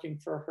brokers working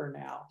for her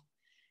now.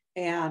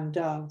 And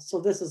so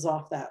this is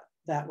off that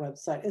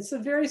website. It's a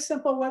very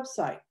simple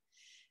website,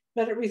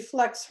 but it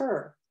reflects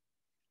her.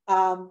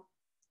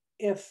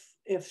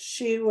 If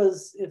she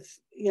was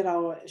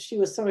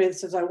somebody that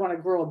says, I want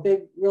to grow a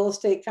big real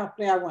estate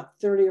company, I want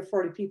 30 or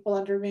 40 people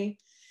under me,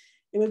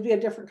 it would be a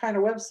different kind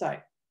of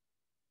website.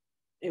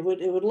 It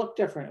would look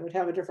different. It would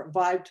have a different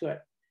vibe to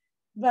it.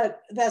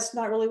 But that's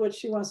not really what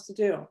she wants to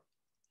do.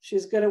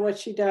 She's good at what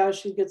she does.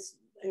 She gets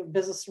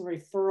business from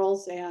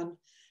referrals, and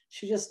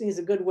she just needs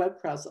a good web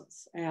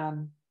presence.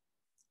 And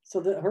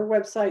so that her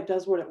website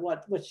does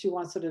what she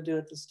wants it to do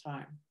at this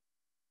time.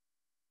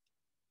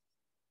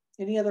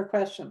 Any other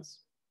questions?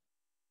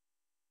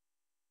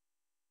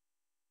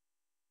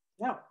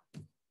 No.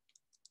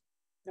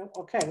 No.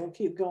 Okay, we'll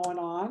keep going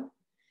on.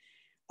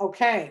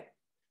 Okay,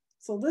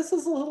 so this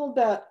is a little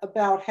bit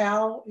about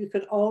how you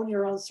can own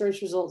your own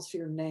search results for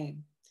your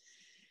name.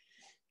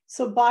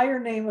 So buy your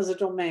name as a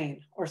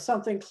domain or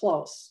something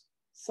close.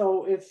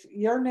 So if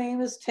your name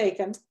is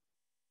taken,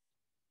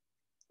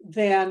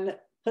 then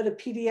put a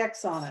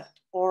PDX on it,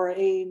 or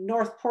a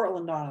North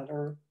Portland on it,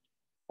 or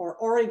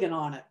Oregon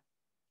on it.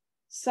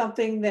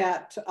 Something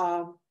that,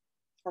 or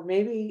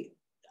maybe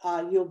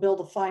you'll be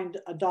able to find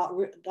a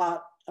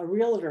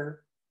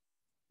realtor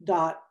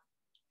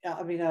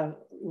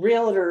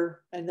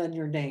and then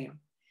your name.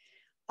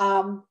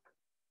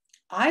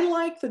 I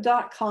like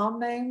the .com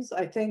names.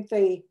 I think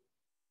they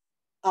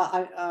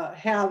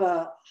have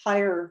a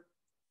higher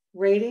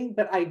rating,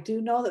 but I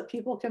do know that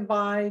people can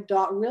buy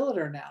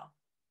 .realtor now.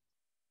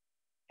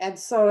 And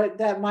so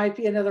that might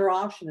be another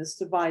option, is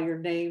to buy your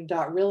name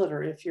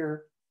 .realtor if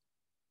your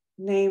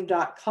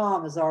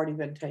name.com has already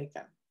been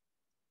taken.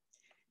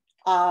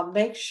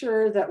 Make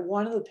sure that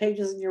one of the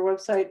pages in your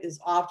website is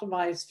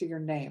optimized for your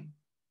name,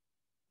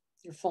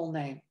 your full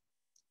name.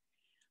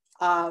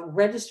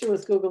 Register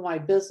with Google My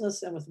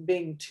Business and with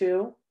Bing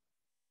too.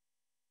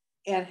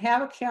 And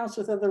have accounts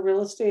with other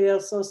real estate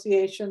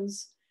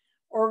associations,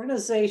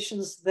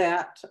 organizations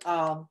that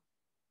are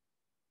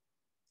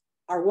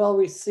well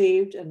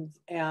received and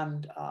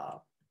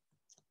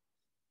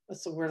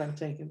what's the word I'm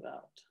thinking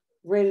about?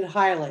 Rated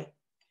highly.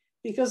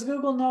 Because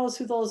Google knows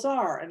who those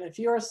are. And if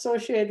you're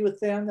associated with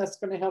them, that's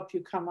going to help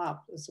you come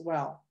up as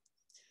well.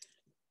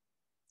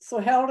 So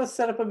how to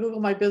set up a Google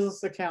My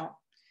Business account.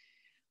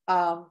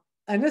 And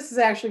this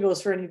actually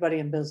goes for anybody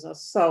in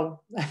business.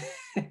 So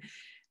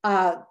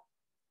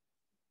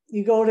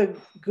you go to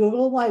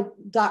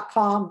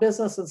googlemy.com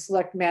business and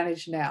select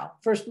manage now.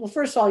 First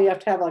of all, you have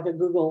to have like a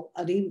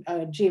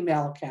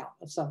Gmail account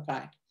of some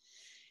kind.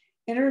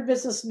 Enter your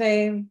business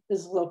name,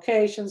 business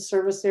location,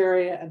 service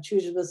area, and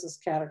choose your business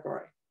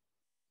category.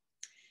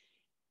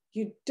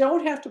 You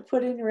don't have to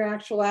put in your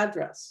actual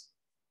address.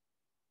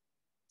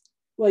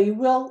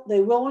 Well,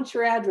 they will want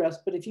your address,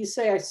 but if you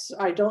say,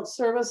 I don't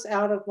service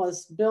out of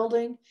this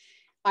building,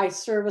 I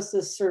service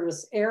this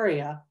service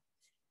area,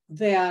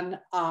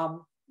 then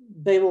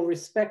they will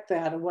respect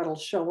that, and what'll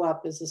show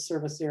up is the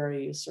service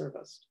area you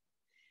serviced.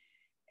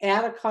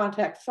 Add a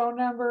contact phone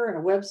number and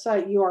a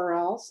website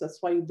URL. So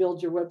that's why you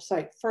build your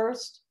website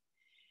first.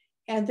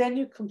 And then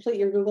you complete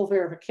your Google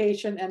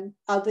verification. And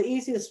the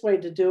easiest way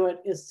to do it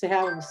is to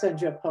have them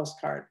send you a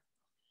postcard.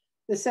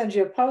 They send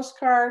you a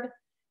postcard.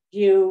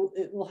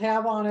 It will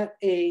have on it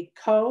a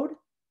code.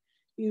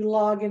 You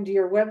log into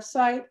your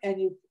website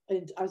and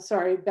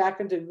back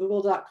into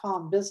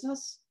google.com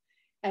business,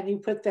 and you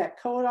put that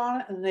code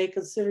on it, and they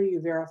consider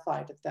you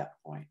verified at that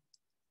point.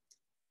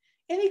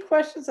 Any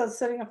questions on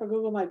setting up a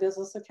Google My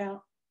Business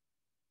account?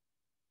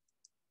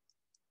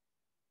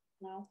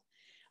 No.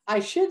 I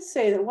should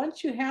say that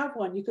once you have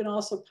one, you can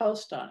also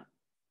post on it.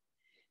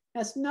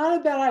 That's not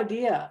a bad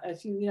idea.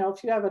 If you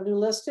have a new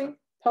listing,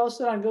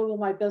 post it on Google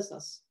My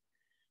Business.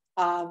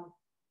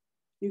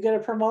 You get a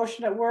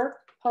promotion at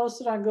work, post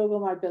it on Google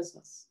My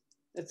Business.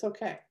 It's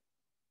okay.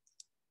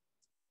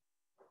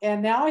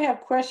 And now I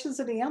have questions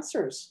and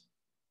answers.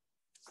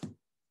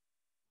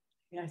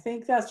 And I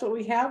think that's what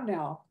we have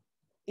now.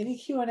 Any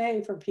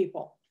Q&A from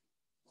people?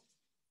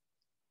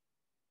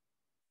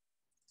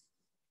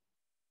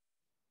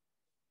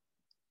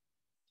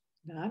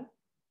 None?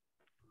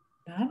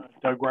 None?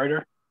 Doug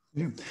Ryder.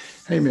 Yeah.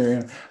 Hey,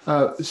 Marianne.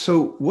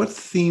 So what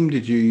theme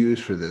did you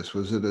use for this?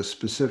 Was it a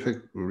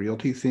specific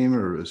realty theme,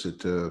 or was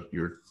it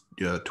your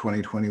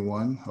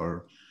 2021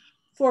 or?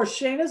 For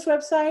Shayna's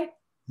website,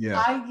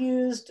 Yeah. I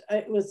used,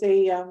 it was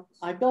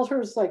I built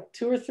hers like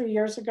 2 or 3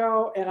 years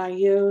ago, and I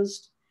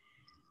used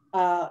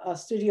a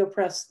Studio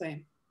Press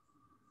theme.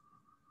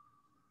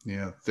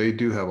 Yeah, they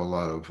do have a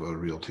lot of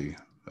realty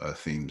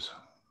themes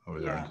over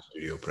there in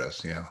Studio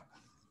Press. Yeah.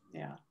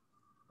 Yeah.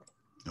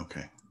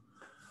 Okay.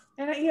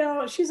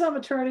 And she's on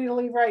maternity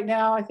leave right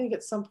now. I think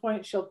at some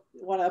point she'll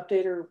want to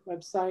update her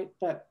website,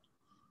 but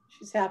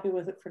she's happy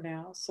with it for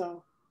now.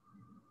 So,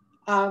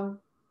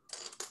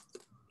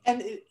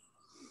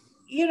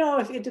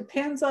 if it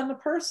depends on the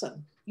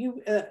person,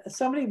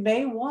 somebody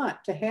may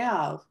want to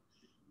have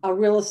a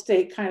real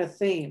estate kind of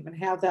theme and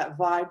have that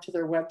vibe to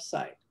their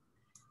website.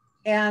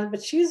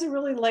 But she's a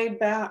really laid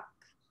back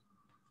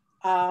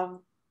kind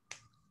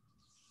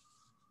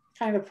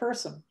of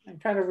person and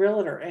kind of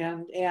realtor,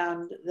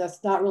 and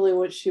that's not really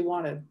what she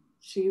wanted.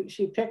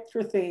 She picked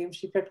her theme,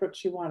 she picked what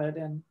she wanted,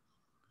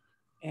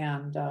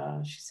 and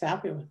she's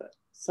happy with it.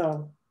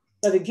 So,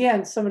 but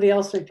again, somebody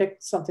else may pick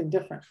something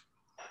different.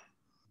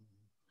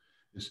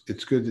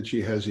 It's good that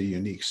she has a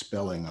unique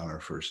spelling on her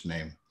first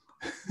name.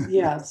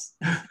 Yes.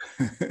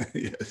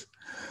 Yes.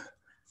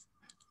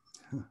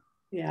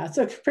 Yeah, it's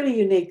a pretty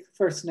unique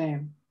first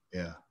name.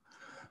 Yeah.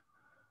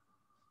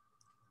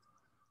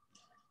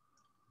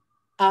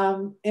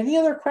 Any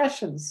other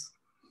questions?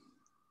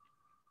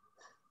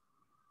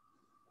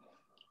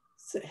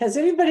 Has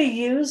anybody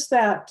used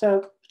that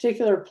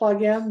particular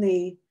plugin,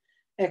 the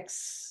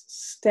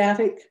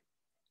Ecstatic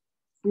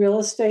Real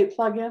Estate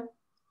plugin?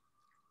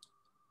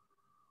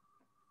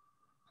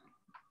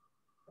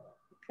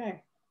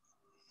 Okay.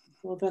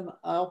 Well, then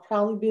I'll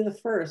probably be the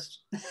first.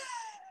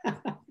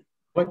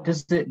 What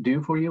does it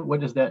do for you?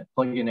 What does that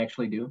plugin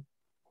actually do?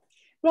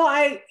 Well,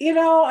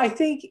 I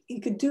think you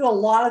could do a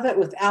lot of it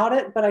without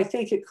it, but I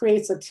think it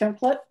creates a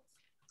template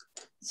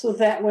so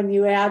that when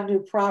you add new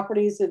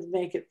properties, it'd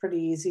make it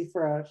pretty easy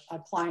for a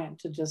client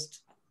to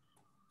just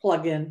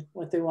plug in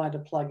what they wanted to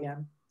plug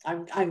in.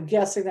 I'm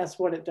guessing that's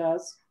what it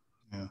does.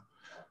 Yeah.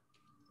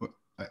 Well,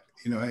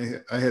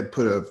 I had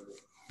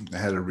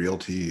a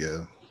realty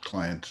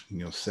client,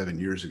 7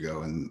 years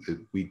ago,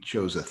 and we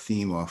chose a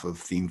theme off of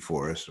Theme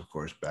Forest, of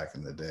course, back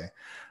in the day,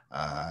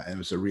 and it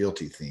was a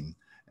realty theme.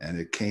 And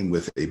it came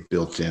with a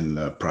built-in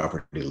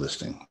property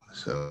listing.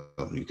 So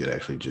you could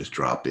actually just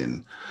drop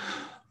in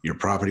your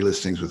property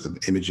listings with the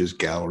images,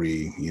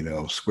 gallery,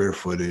 square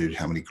footage,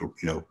 how many,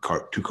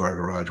 2-car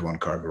garage,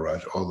 1-car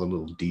garage, all the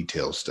little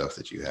detail stuff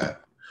that you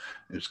have.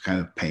 It's kind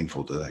of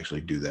painful to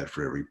actually do that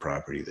for every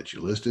property that you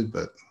listed,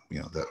 but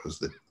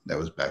that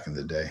was back in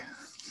the day.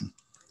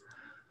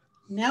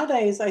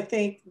 Nowadays, I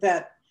think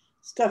that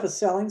stuff is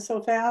selling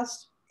so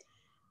fast,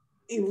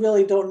 you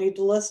really don't need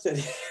to list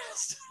it.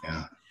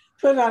 Yeah.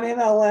 Put it on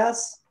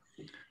MLS,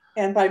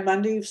 and by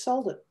Monday you've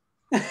sold it.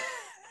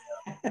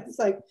 It's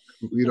like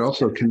we'd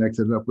also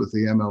connected up with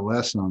the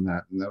MLS on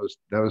that, and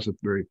that was a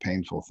very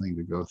painful thing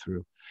to go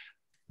through.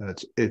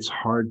 It's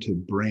hard to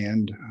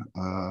brand,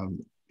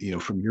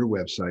 from your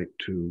website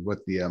to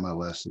what the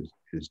MLS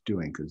is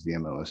doing, because the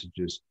MLS is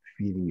just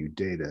feeding you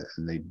data,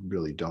 and they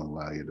really don't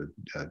allow you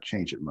to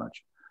change it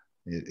much.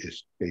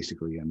 It's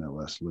basically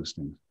MLS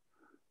listings.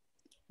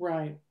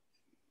 Right.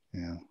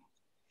 Yeah.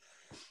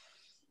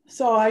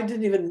 So I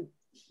didn't even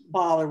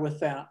bother with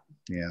that.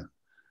 Yeah.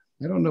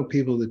 I don't know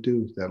people that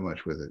do that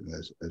much with it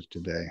as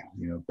today.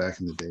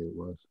 Back in the day it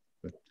was.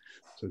 But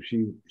so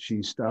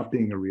she stopped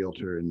being a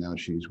realtor, and now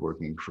she's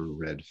working for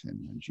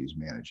Redfin, and she's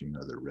managing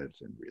other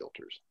Redfin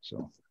realtors.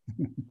 So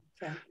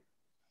Okay.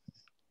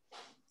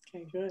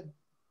 Okay, good.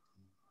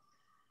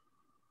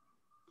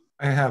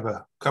 I have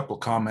a couple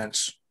of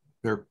comments.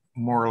 They're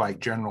more like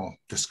general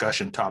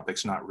discussion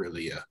topics, not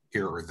really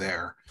here or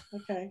there.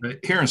 Okay. But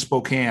here in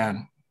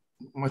Spokane,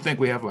 I think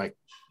we have like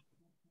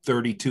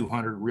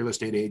 3,200 real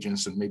estate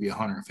agents and maybe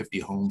 150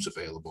 homes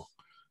available.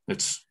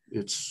 It's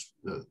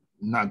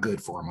not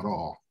good for them at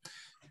all.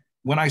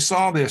 When I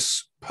saw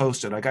this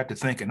posted, I got to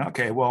thinking,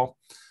 okay, well,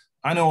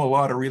 I know a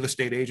lot of real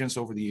estate agents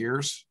over the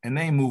years, and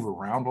they move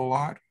around a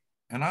lot.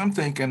 And I'm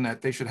thinking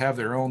that they should have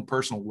their own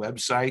personal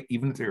website,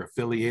 even if they're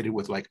affiliated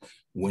with like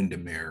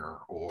Windermere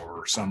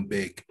or some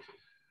big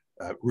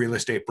real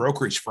estate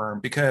brokerage firm,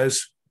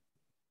 because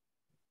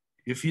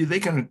they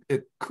can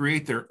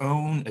create their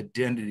own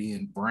identity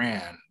and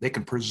brand, they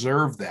can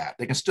preserve that.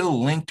 They can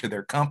still link to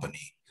their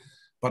company.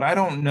 But I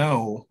don't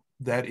know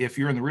that if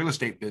you're in the real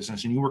estate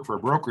business and you work for a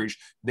brokerage,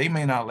 they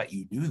may not let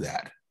you do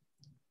that.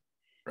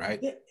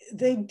 Right?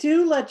 They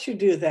do let you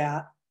do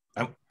that.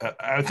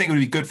 I think it would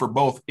be good for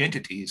both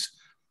entities,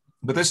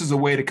 but this is a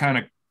way to kind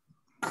of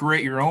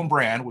create your own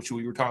brand, which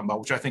we were talking about,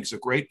 which I think is a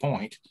great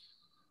point.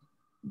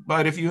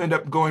 But if you end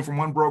up going from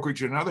one brokerage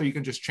to another, you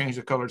can just change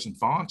the colors and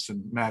fonts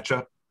and match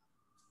up.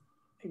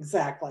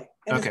 Exactly.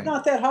 And It's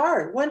not that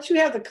hard. Once you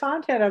have the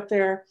content up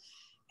there,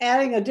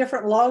 adding a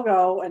different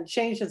logo and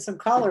changing some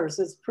colors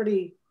is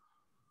pretty,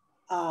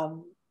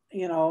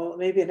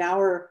 maybe an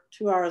hour,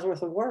 2 hours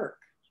worth of work,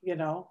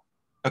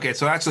 Okay,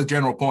 so that's the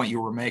general point you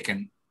were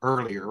making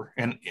earlier,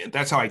 and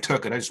that's how I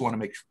took it. I just want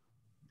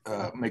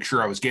to make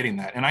sure I was getting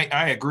that, and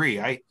I agree.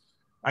 I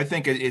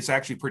think it's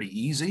actually pretty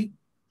easy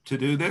to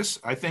do this.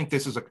 I think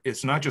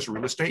it's not just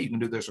real estate. You can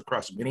do this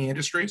across many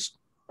industries,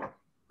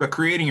 but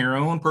creating your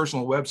own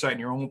personal website and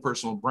your own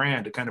personal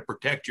brand to kind of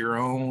protect your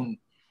own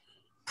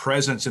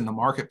presence in the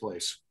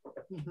marketplace.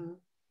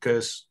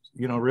 Because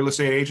real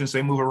estate agents,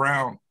 they move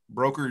around.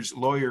 Brokers,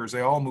 lawyers,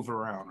 they all move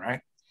around, right?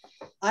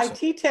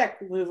 IT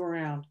tech move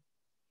around.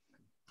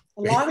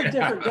 A lot of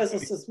different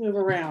businesses move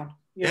around.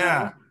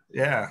 Yeah.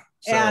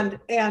 So,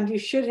 and you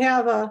should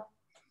have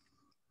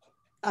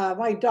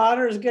my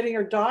daughter is getting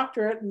her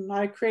doctorate, and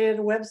I created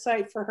a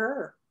website for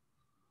her.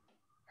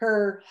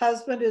 Her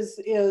husband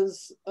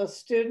is a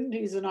student.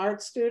 He's an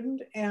art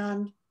student,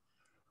 and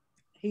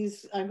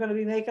I'm going to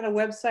be making a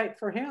website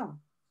for him.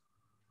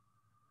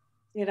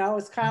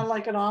 It's kind of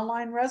like an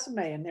online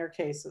resume in their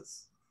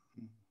cases,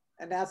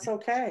 and that's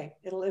okay.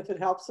 If it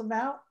helps them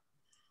out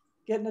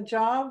getting a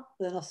job,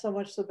 then so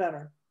much the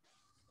better.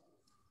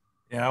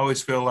 Yeah, I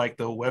always feel like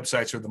the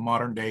websites are the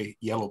modern day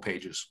yellow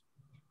pages.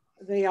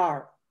 They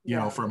are.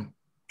 From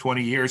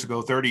 20 years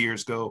ago, 30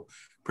 years ago,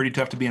 pretty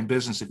tough to be in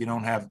business if you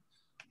don't have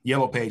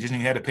yellow pages, and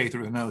you had to pay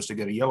through the nose to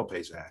get a yellow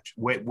page badge,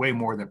 way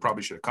more than it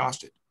probably should have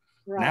costed.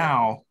 Right.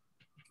 Now,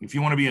 if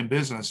you want to be in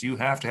business, you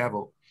have to have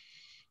a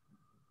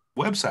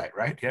website,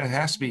 right? Yeah, it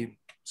has to be.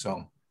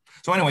 So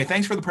anyway,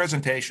 thanks for the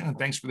presentation and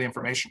thanks for the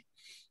information.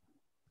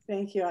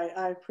 Thank you.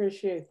 I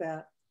appreciate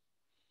that.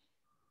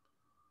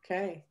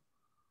 Okay.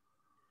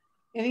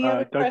 Any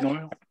other Doug questions?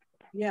 Noyle?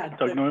 Yeah.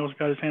 Doug Noyle's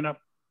got his hand up.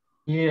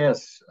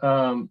 Yes.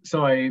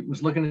 So I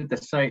was looking at the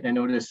site and I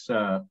noticed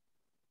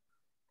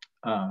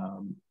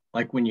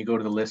like when you go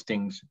to the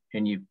listings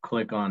and you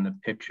click on the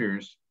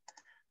pictures,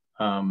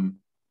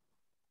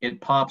 it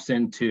pops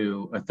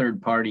into a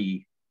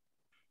third-party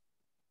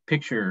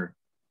picture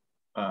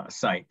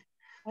site.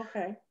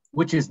 Okay.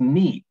 Which is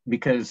neat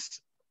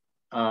because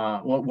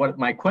what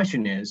my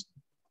question is,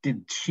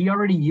 did she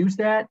already use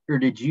that, or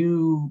did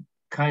you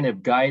kind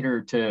of guide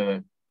her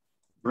to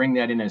bring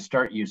that in and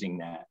start using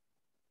that?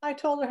 I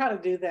told her how to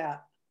do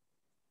that.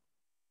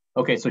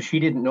 Okay, so she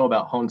didn't know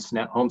about Home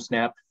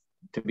Snap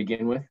to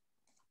begin with?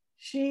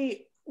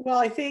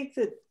 I think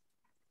that.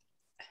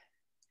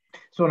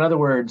 So in other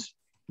words,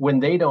 when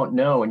they don't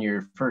know and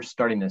you're first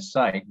starting this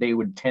site, they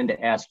would tend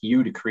to ask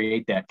you to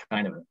create that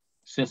kind of a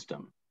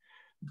system.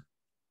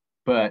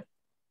 But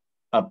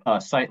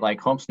a site like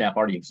HomeSnap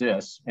already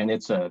exists, and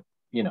it's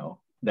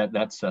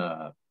that's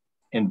a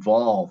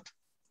involved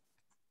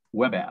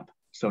web app,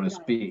 so to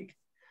speak.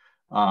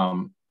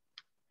 And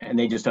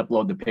they just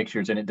upload the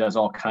pictures and it does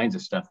all kinds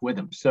of stuff with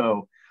them.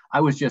 So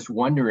I was just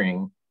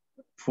wondering,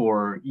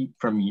 from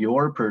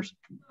your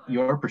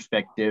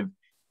perspective,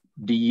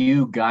 do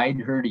you guide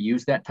her to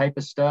use that type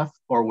of stuff,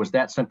 or was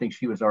that something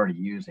she was already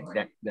using?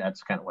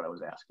 That's kind of what I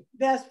was asking.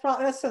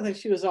 That's something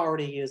she was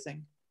already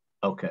using.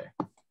 Okay.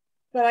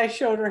 But I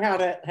showed her how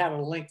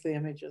to link the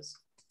images.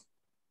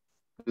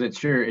 It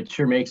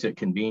sure makes it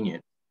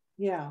convenient.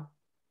 Yeah.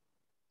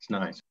 It's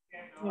nice.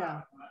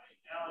 Yeah.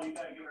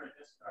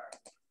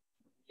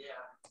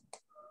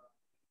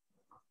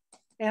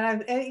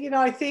 And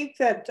I think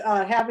that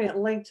having it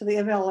linked to the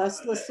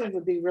MLS listing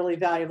would be really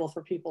valuable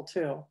for people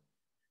too.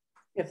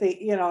 If they,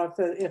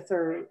 if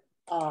they're,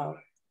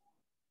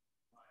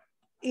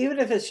 even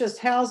if it's just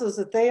houses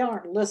that they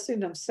aren't listing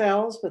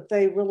themselves, but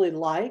they really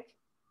like,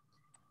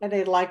 and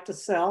they'd like to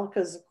sell,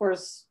 because of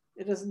course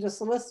it isn't just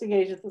the listing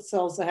agent that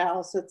sells the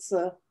house, it's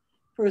the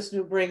person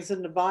who brings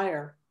in the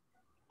buyer.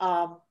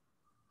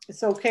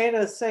 It's okay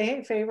to say,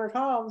 hey, favorite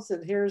homes,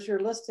 and here's your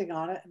listing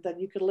on it, and then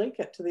you can link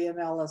it to the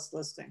MLS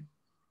listing.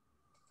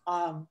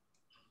 And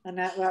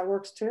that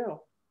works too.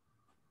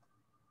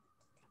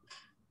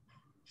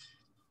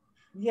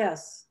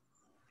 Yes.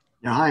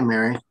 Yeah, hi,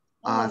 Mary.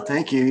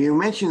 Thank you. You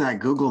mentioned that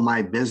Google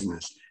My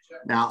Business.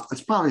 Now,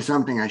 it's probably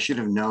something I should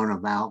have known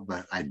about,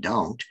 but I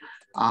don't.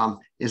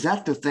 Is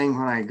that the thing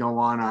when I go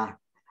on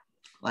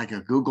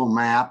a Google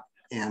map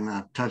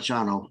and touch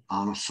on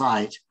a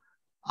site,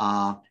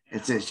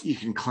 it says you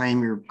can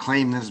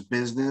claim this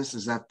business?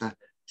 Is that the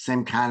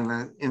same kind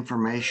of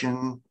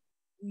information?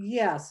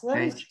 Yes. Let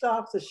me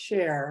stop the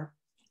share.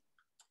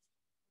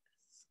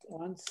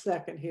 1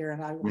 second here,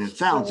 and I will. I mean, it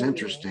sounds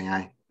interesting.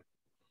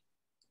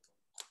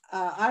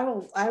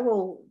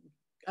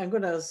 I'm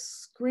going to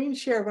screen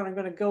share, but I'm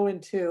going to go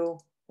into,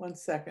 1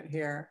 second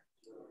here.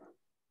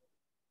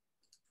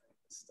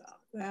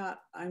 Stop that.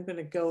 I'm going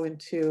to go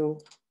into,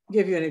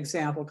 give you an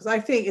example, because I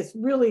think it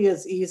really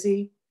is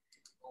easy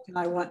and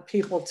I want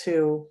people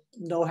to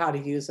know how to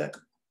use it.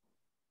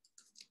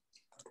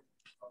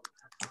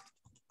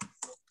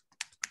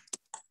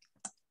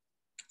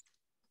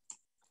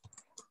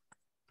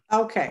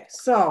 Okay,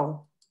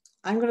 so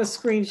I'm going to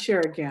screen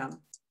share again.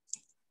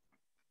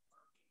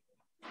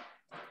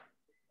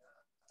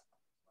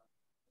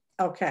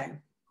 Okay,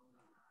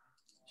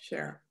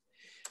 share.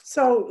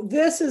 So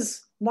this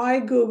is my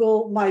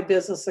Google My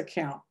Business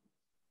account.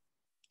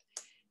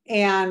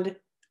 And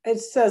it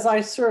says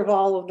I serve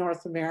all of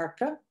North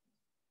America.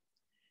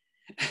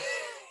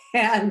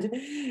 And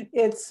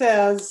it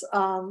says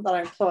that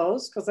I'm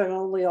closed because I'm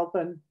only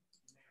open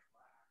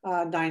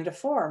 9 to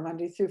 4,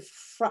 Monday through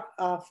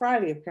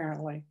Friday,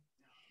 apparently.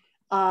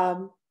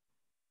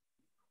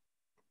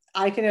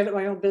 I can edit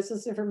my own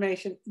business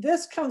information.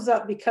 This comes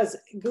up because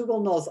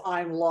Google knows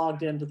I'm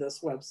logged into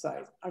this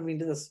website. I mean,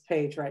 to this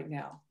page right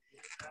now.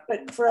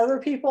 But for other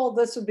people,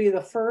 this would be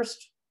the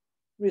first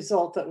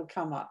result that would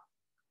come up.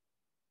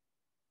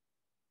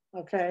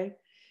 Okay.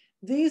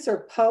 These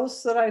are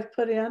posts that I've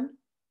put in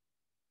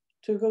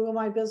to Google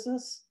My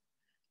Business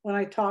when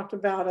I talked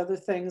about other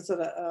things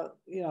that,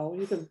 you know,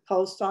 you can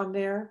post on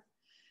there.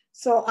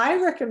 So I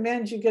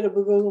recommend you get a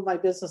Google My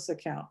Business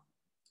account.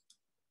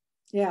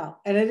 Yeah,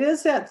 and it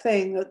is that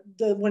thing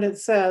that when it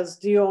says,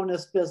 do you own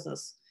this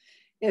business?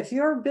 If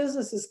your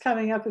business is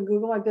coming up in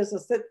Google My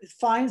Business, that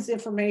finds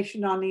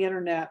information on the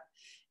internet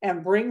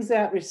and brings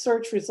that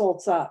research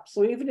results up.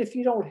 So even if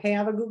you don't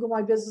have a Google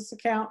My Business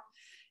account,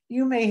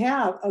 you may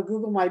have a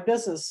Google My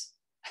Business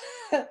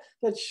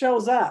that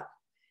shows up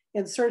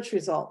in search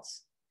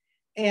results.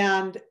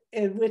 And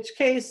in which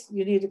case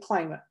you need to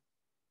claim it.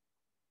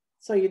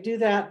 So you do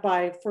that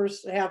by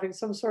first having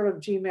some sort of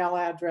Gmail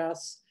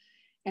address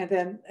and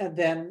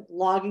then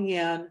logging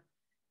in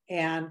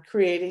and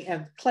creating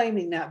and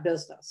claiming that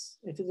business.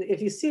 If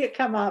you see it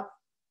come up,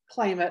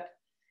 claim it,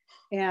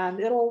 and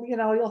it'll, you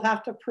know, you'll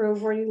have to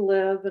prove where you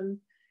live, and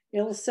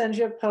it'll send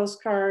you a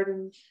postcard,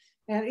 and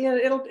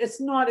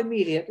it's not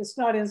immediate, it's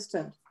not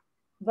instant,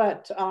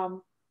 but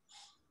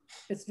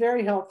it's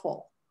very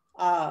helpful.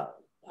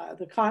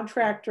 The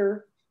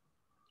contractor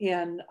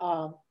in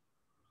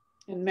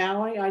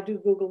Maui, I do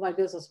Google My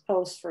Business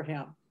posts for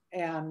him,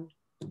 and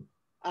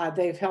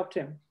they've helped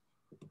him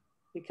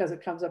because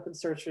it comes up in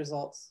search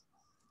results.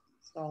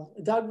 So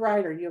Doug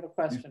Ryder, you have a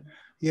question.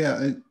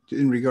 Yeah,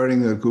 in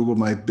regarding the Google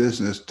My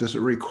Business, does it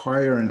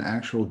require an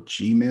actual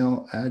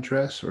Gmail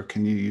address, or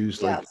can you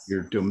use like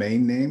your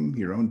domain name,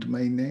 your own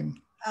domain name?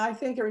 I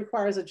think it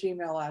requires a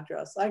Gmail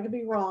address. I could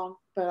be wrong,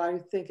 but I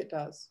think it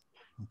does.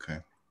 Okay.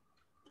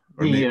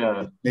 Or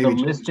the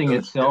listing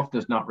itself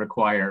does not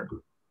require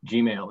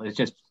Gmail. It's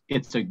just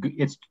it's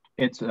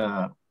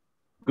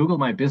Google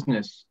My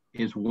Business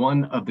is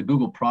one of the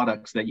Google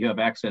products that you have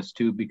access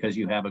to because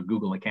you have a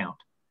Google account.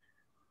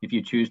 If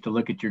you choose to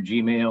look at your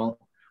Gmail,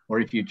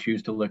 or if you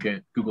choose to look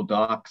at Google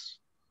Docs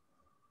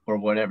or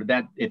whatever,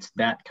 it's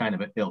that kind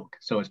of an ilk.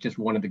 So it's just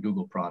one of the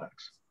Google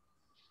products.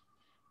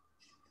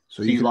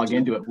 So you log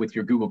into it with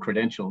your Google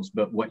credentials,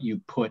 but what you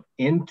put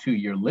into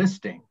your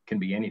listing can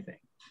be anything.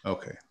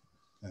 Okay,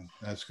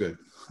 that's good.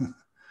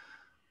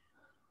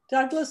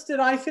 Douglas,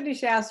 did I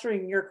finish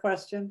answering your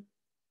question?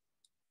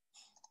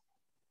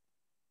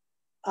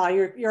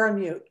 You're on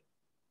mute.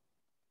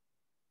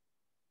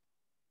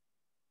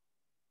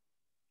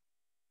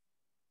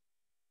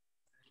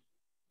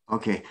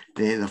 Okay,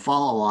 the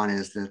follow-on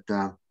is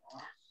that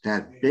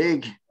that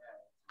big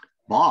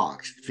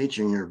box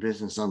featuring your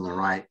business on the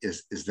right,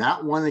 is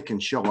that one that can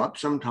show up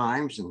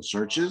sometimes in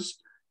searches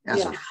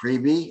as a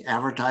freebie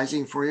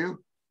advertising for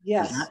you?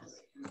 Yes.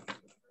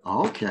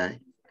 Okay.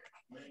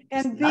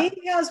 And Bing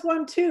has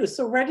one too,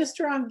 so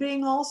register on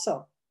Bing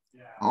also.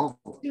 Oh.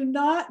 Do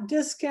not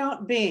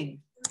discount Bing.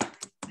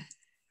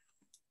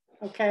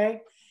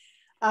 Okay.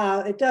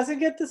 It doesn't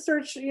get the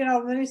search, you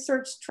know, many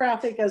search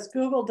traffic as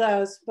Google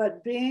does,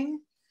 but Bing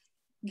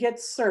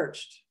gets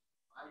searched.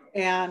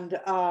 And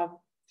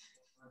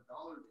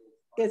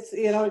it's,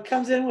 you know, it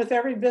comes in with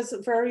every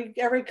business, for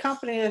every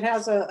company that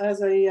has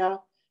a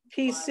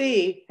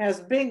PC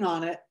has Bing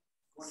on it.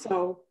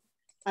 So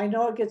I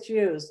know it gets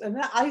used. And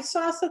I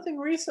saw something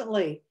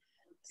recently,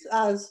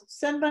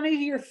 send money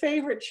to your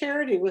favorite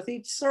charity with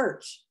each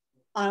search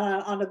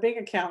on a Bing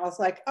account. I was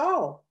like,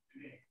 oh,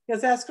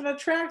 because that's going to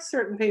attract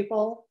certain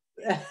people.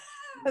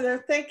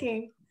 They're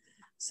thinking.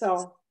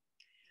 So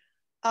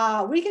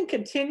we can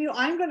continue.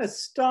 I'm going to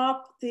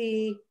stop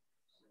the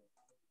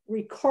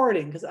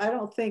recording because I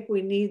don't think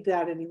we need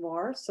that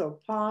anymore. So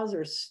pause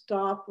or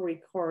stop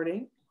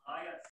recording.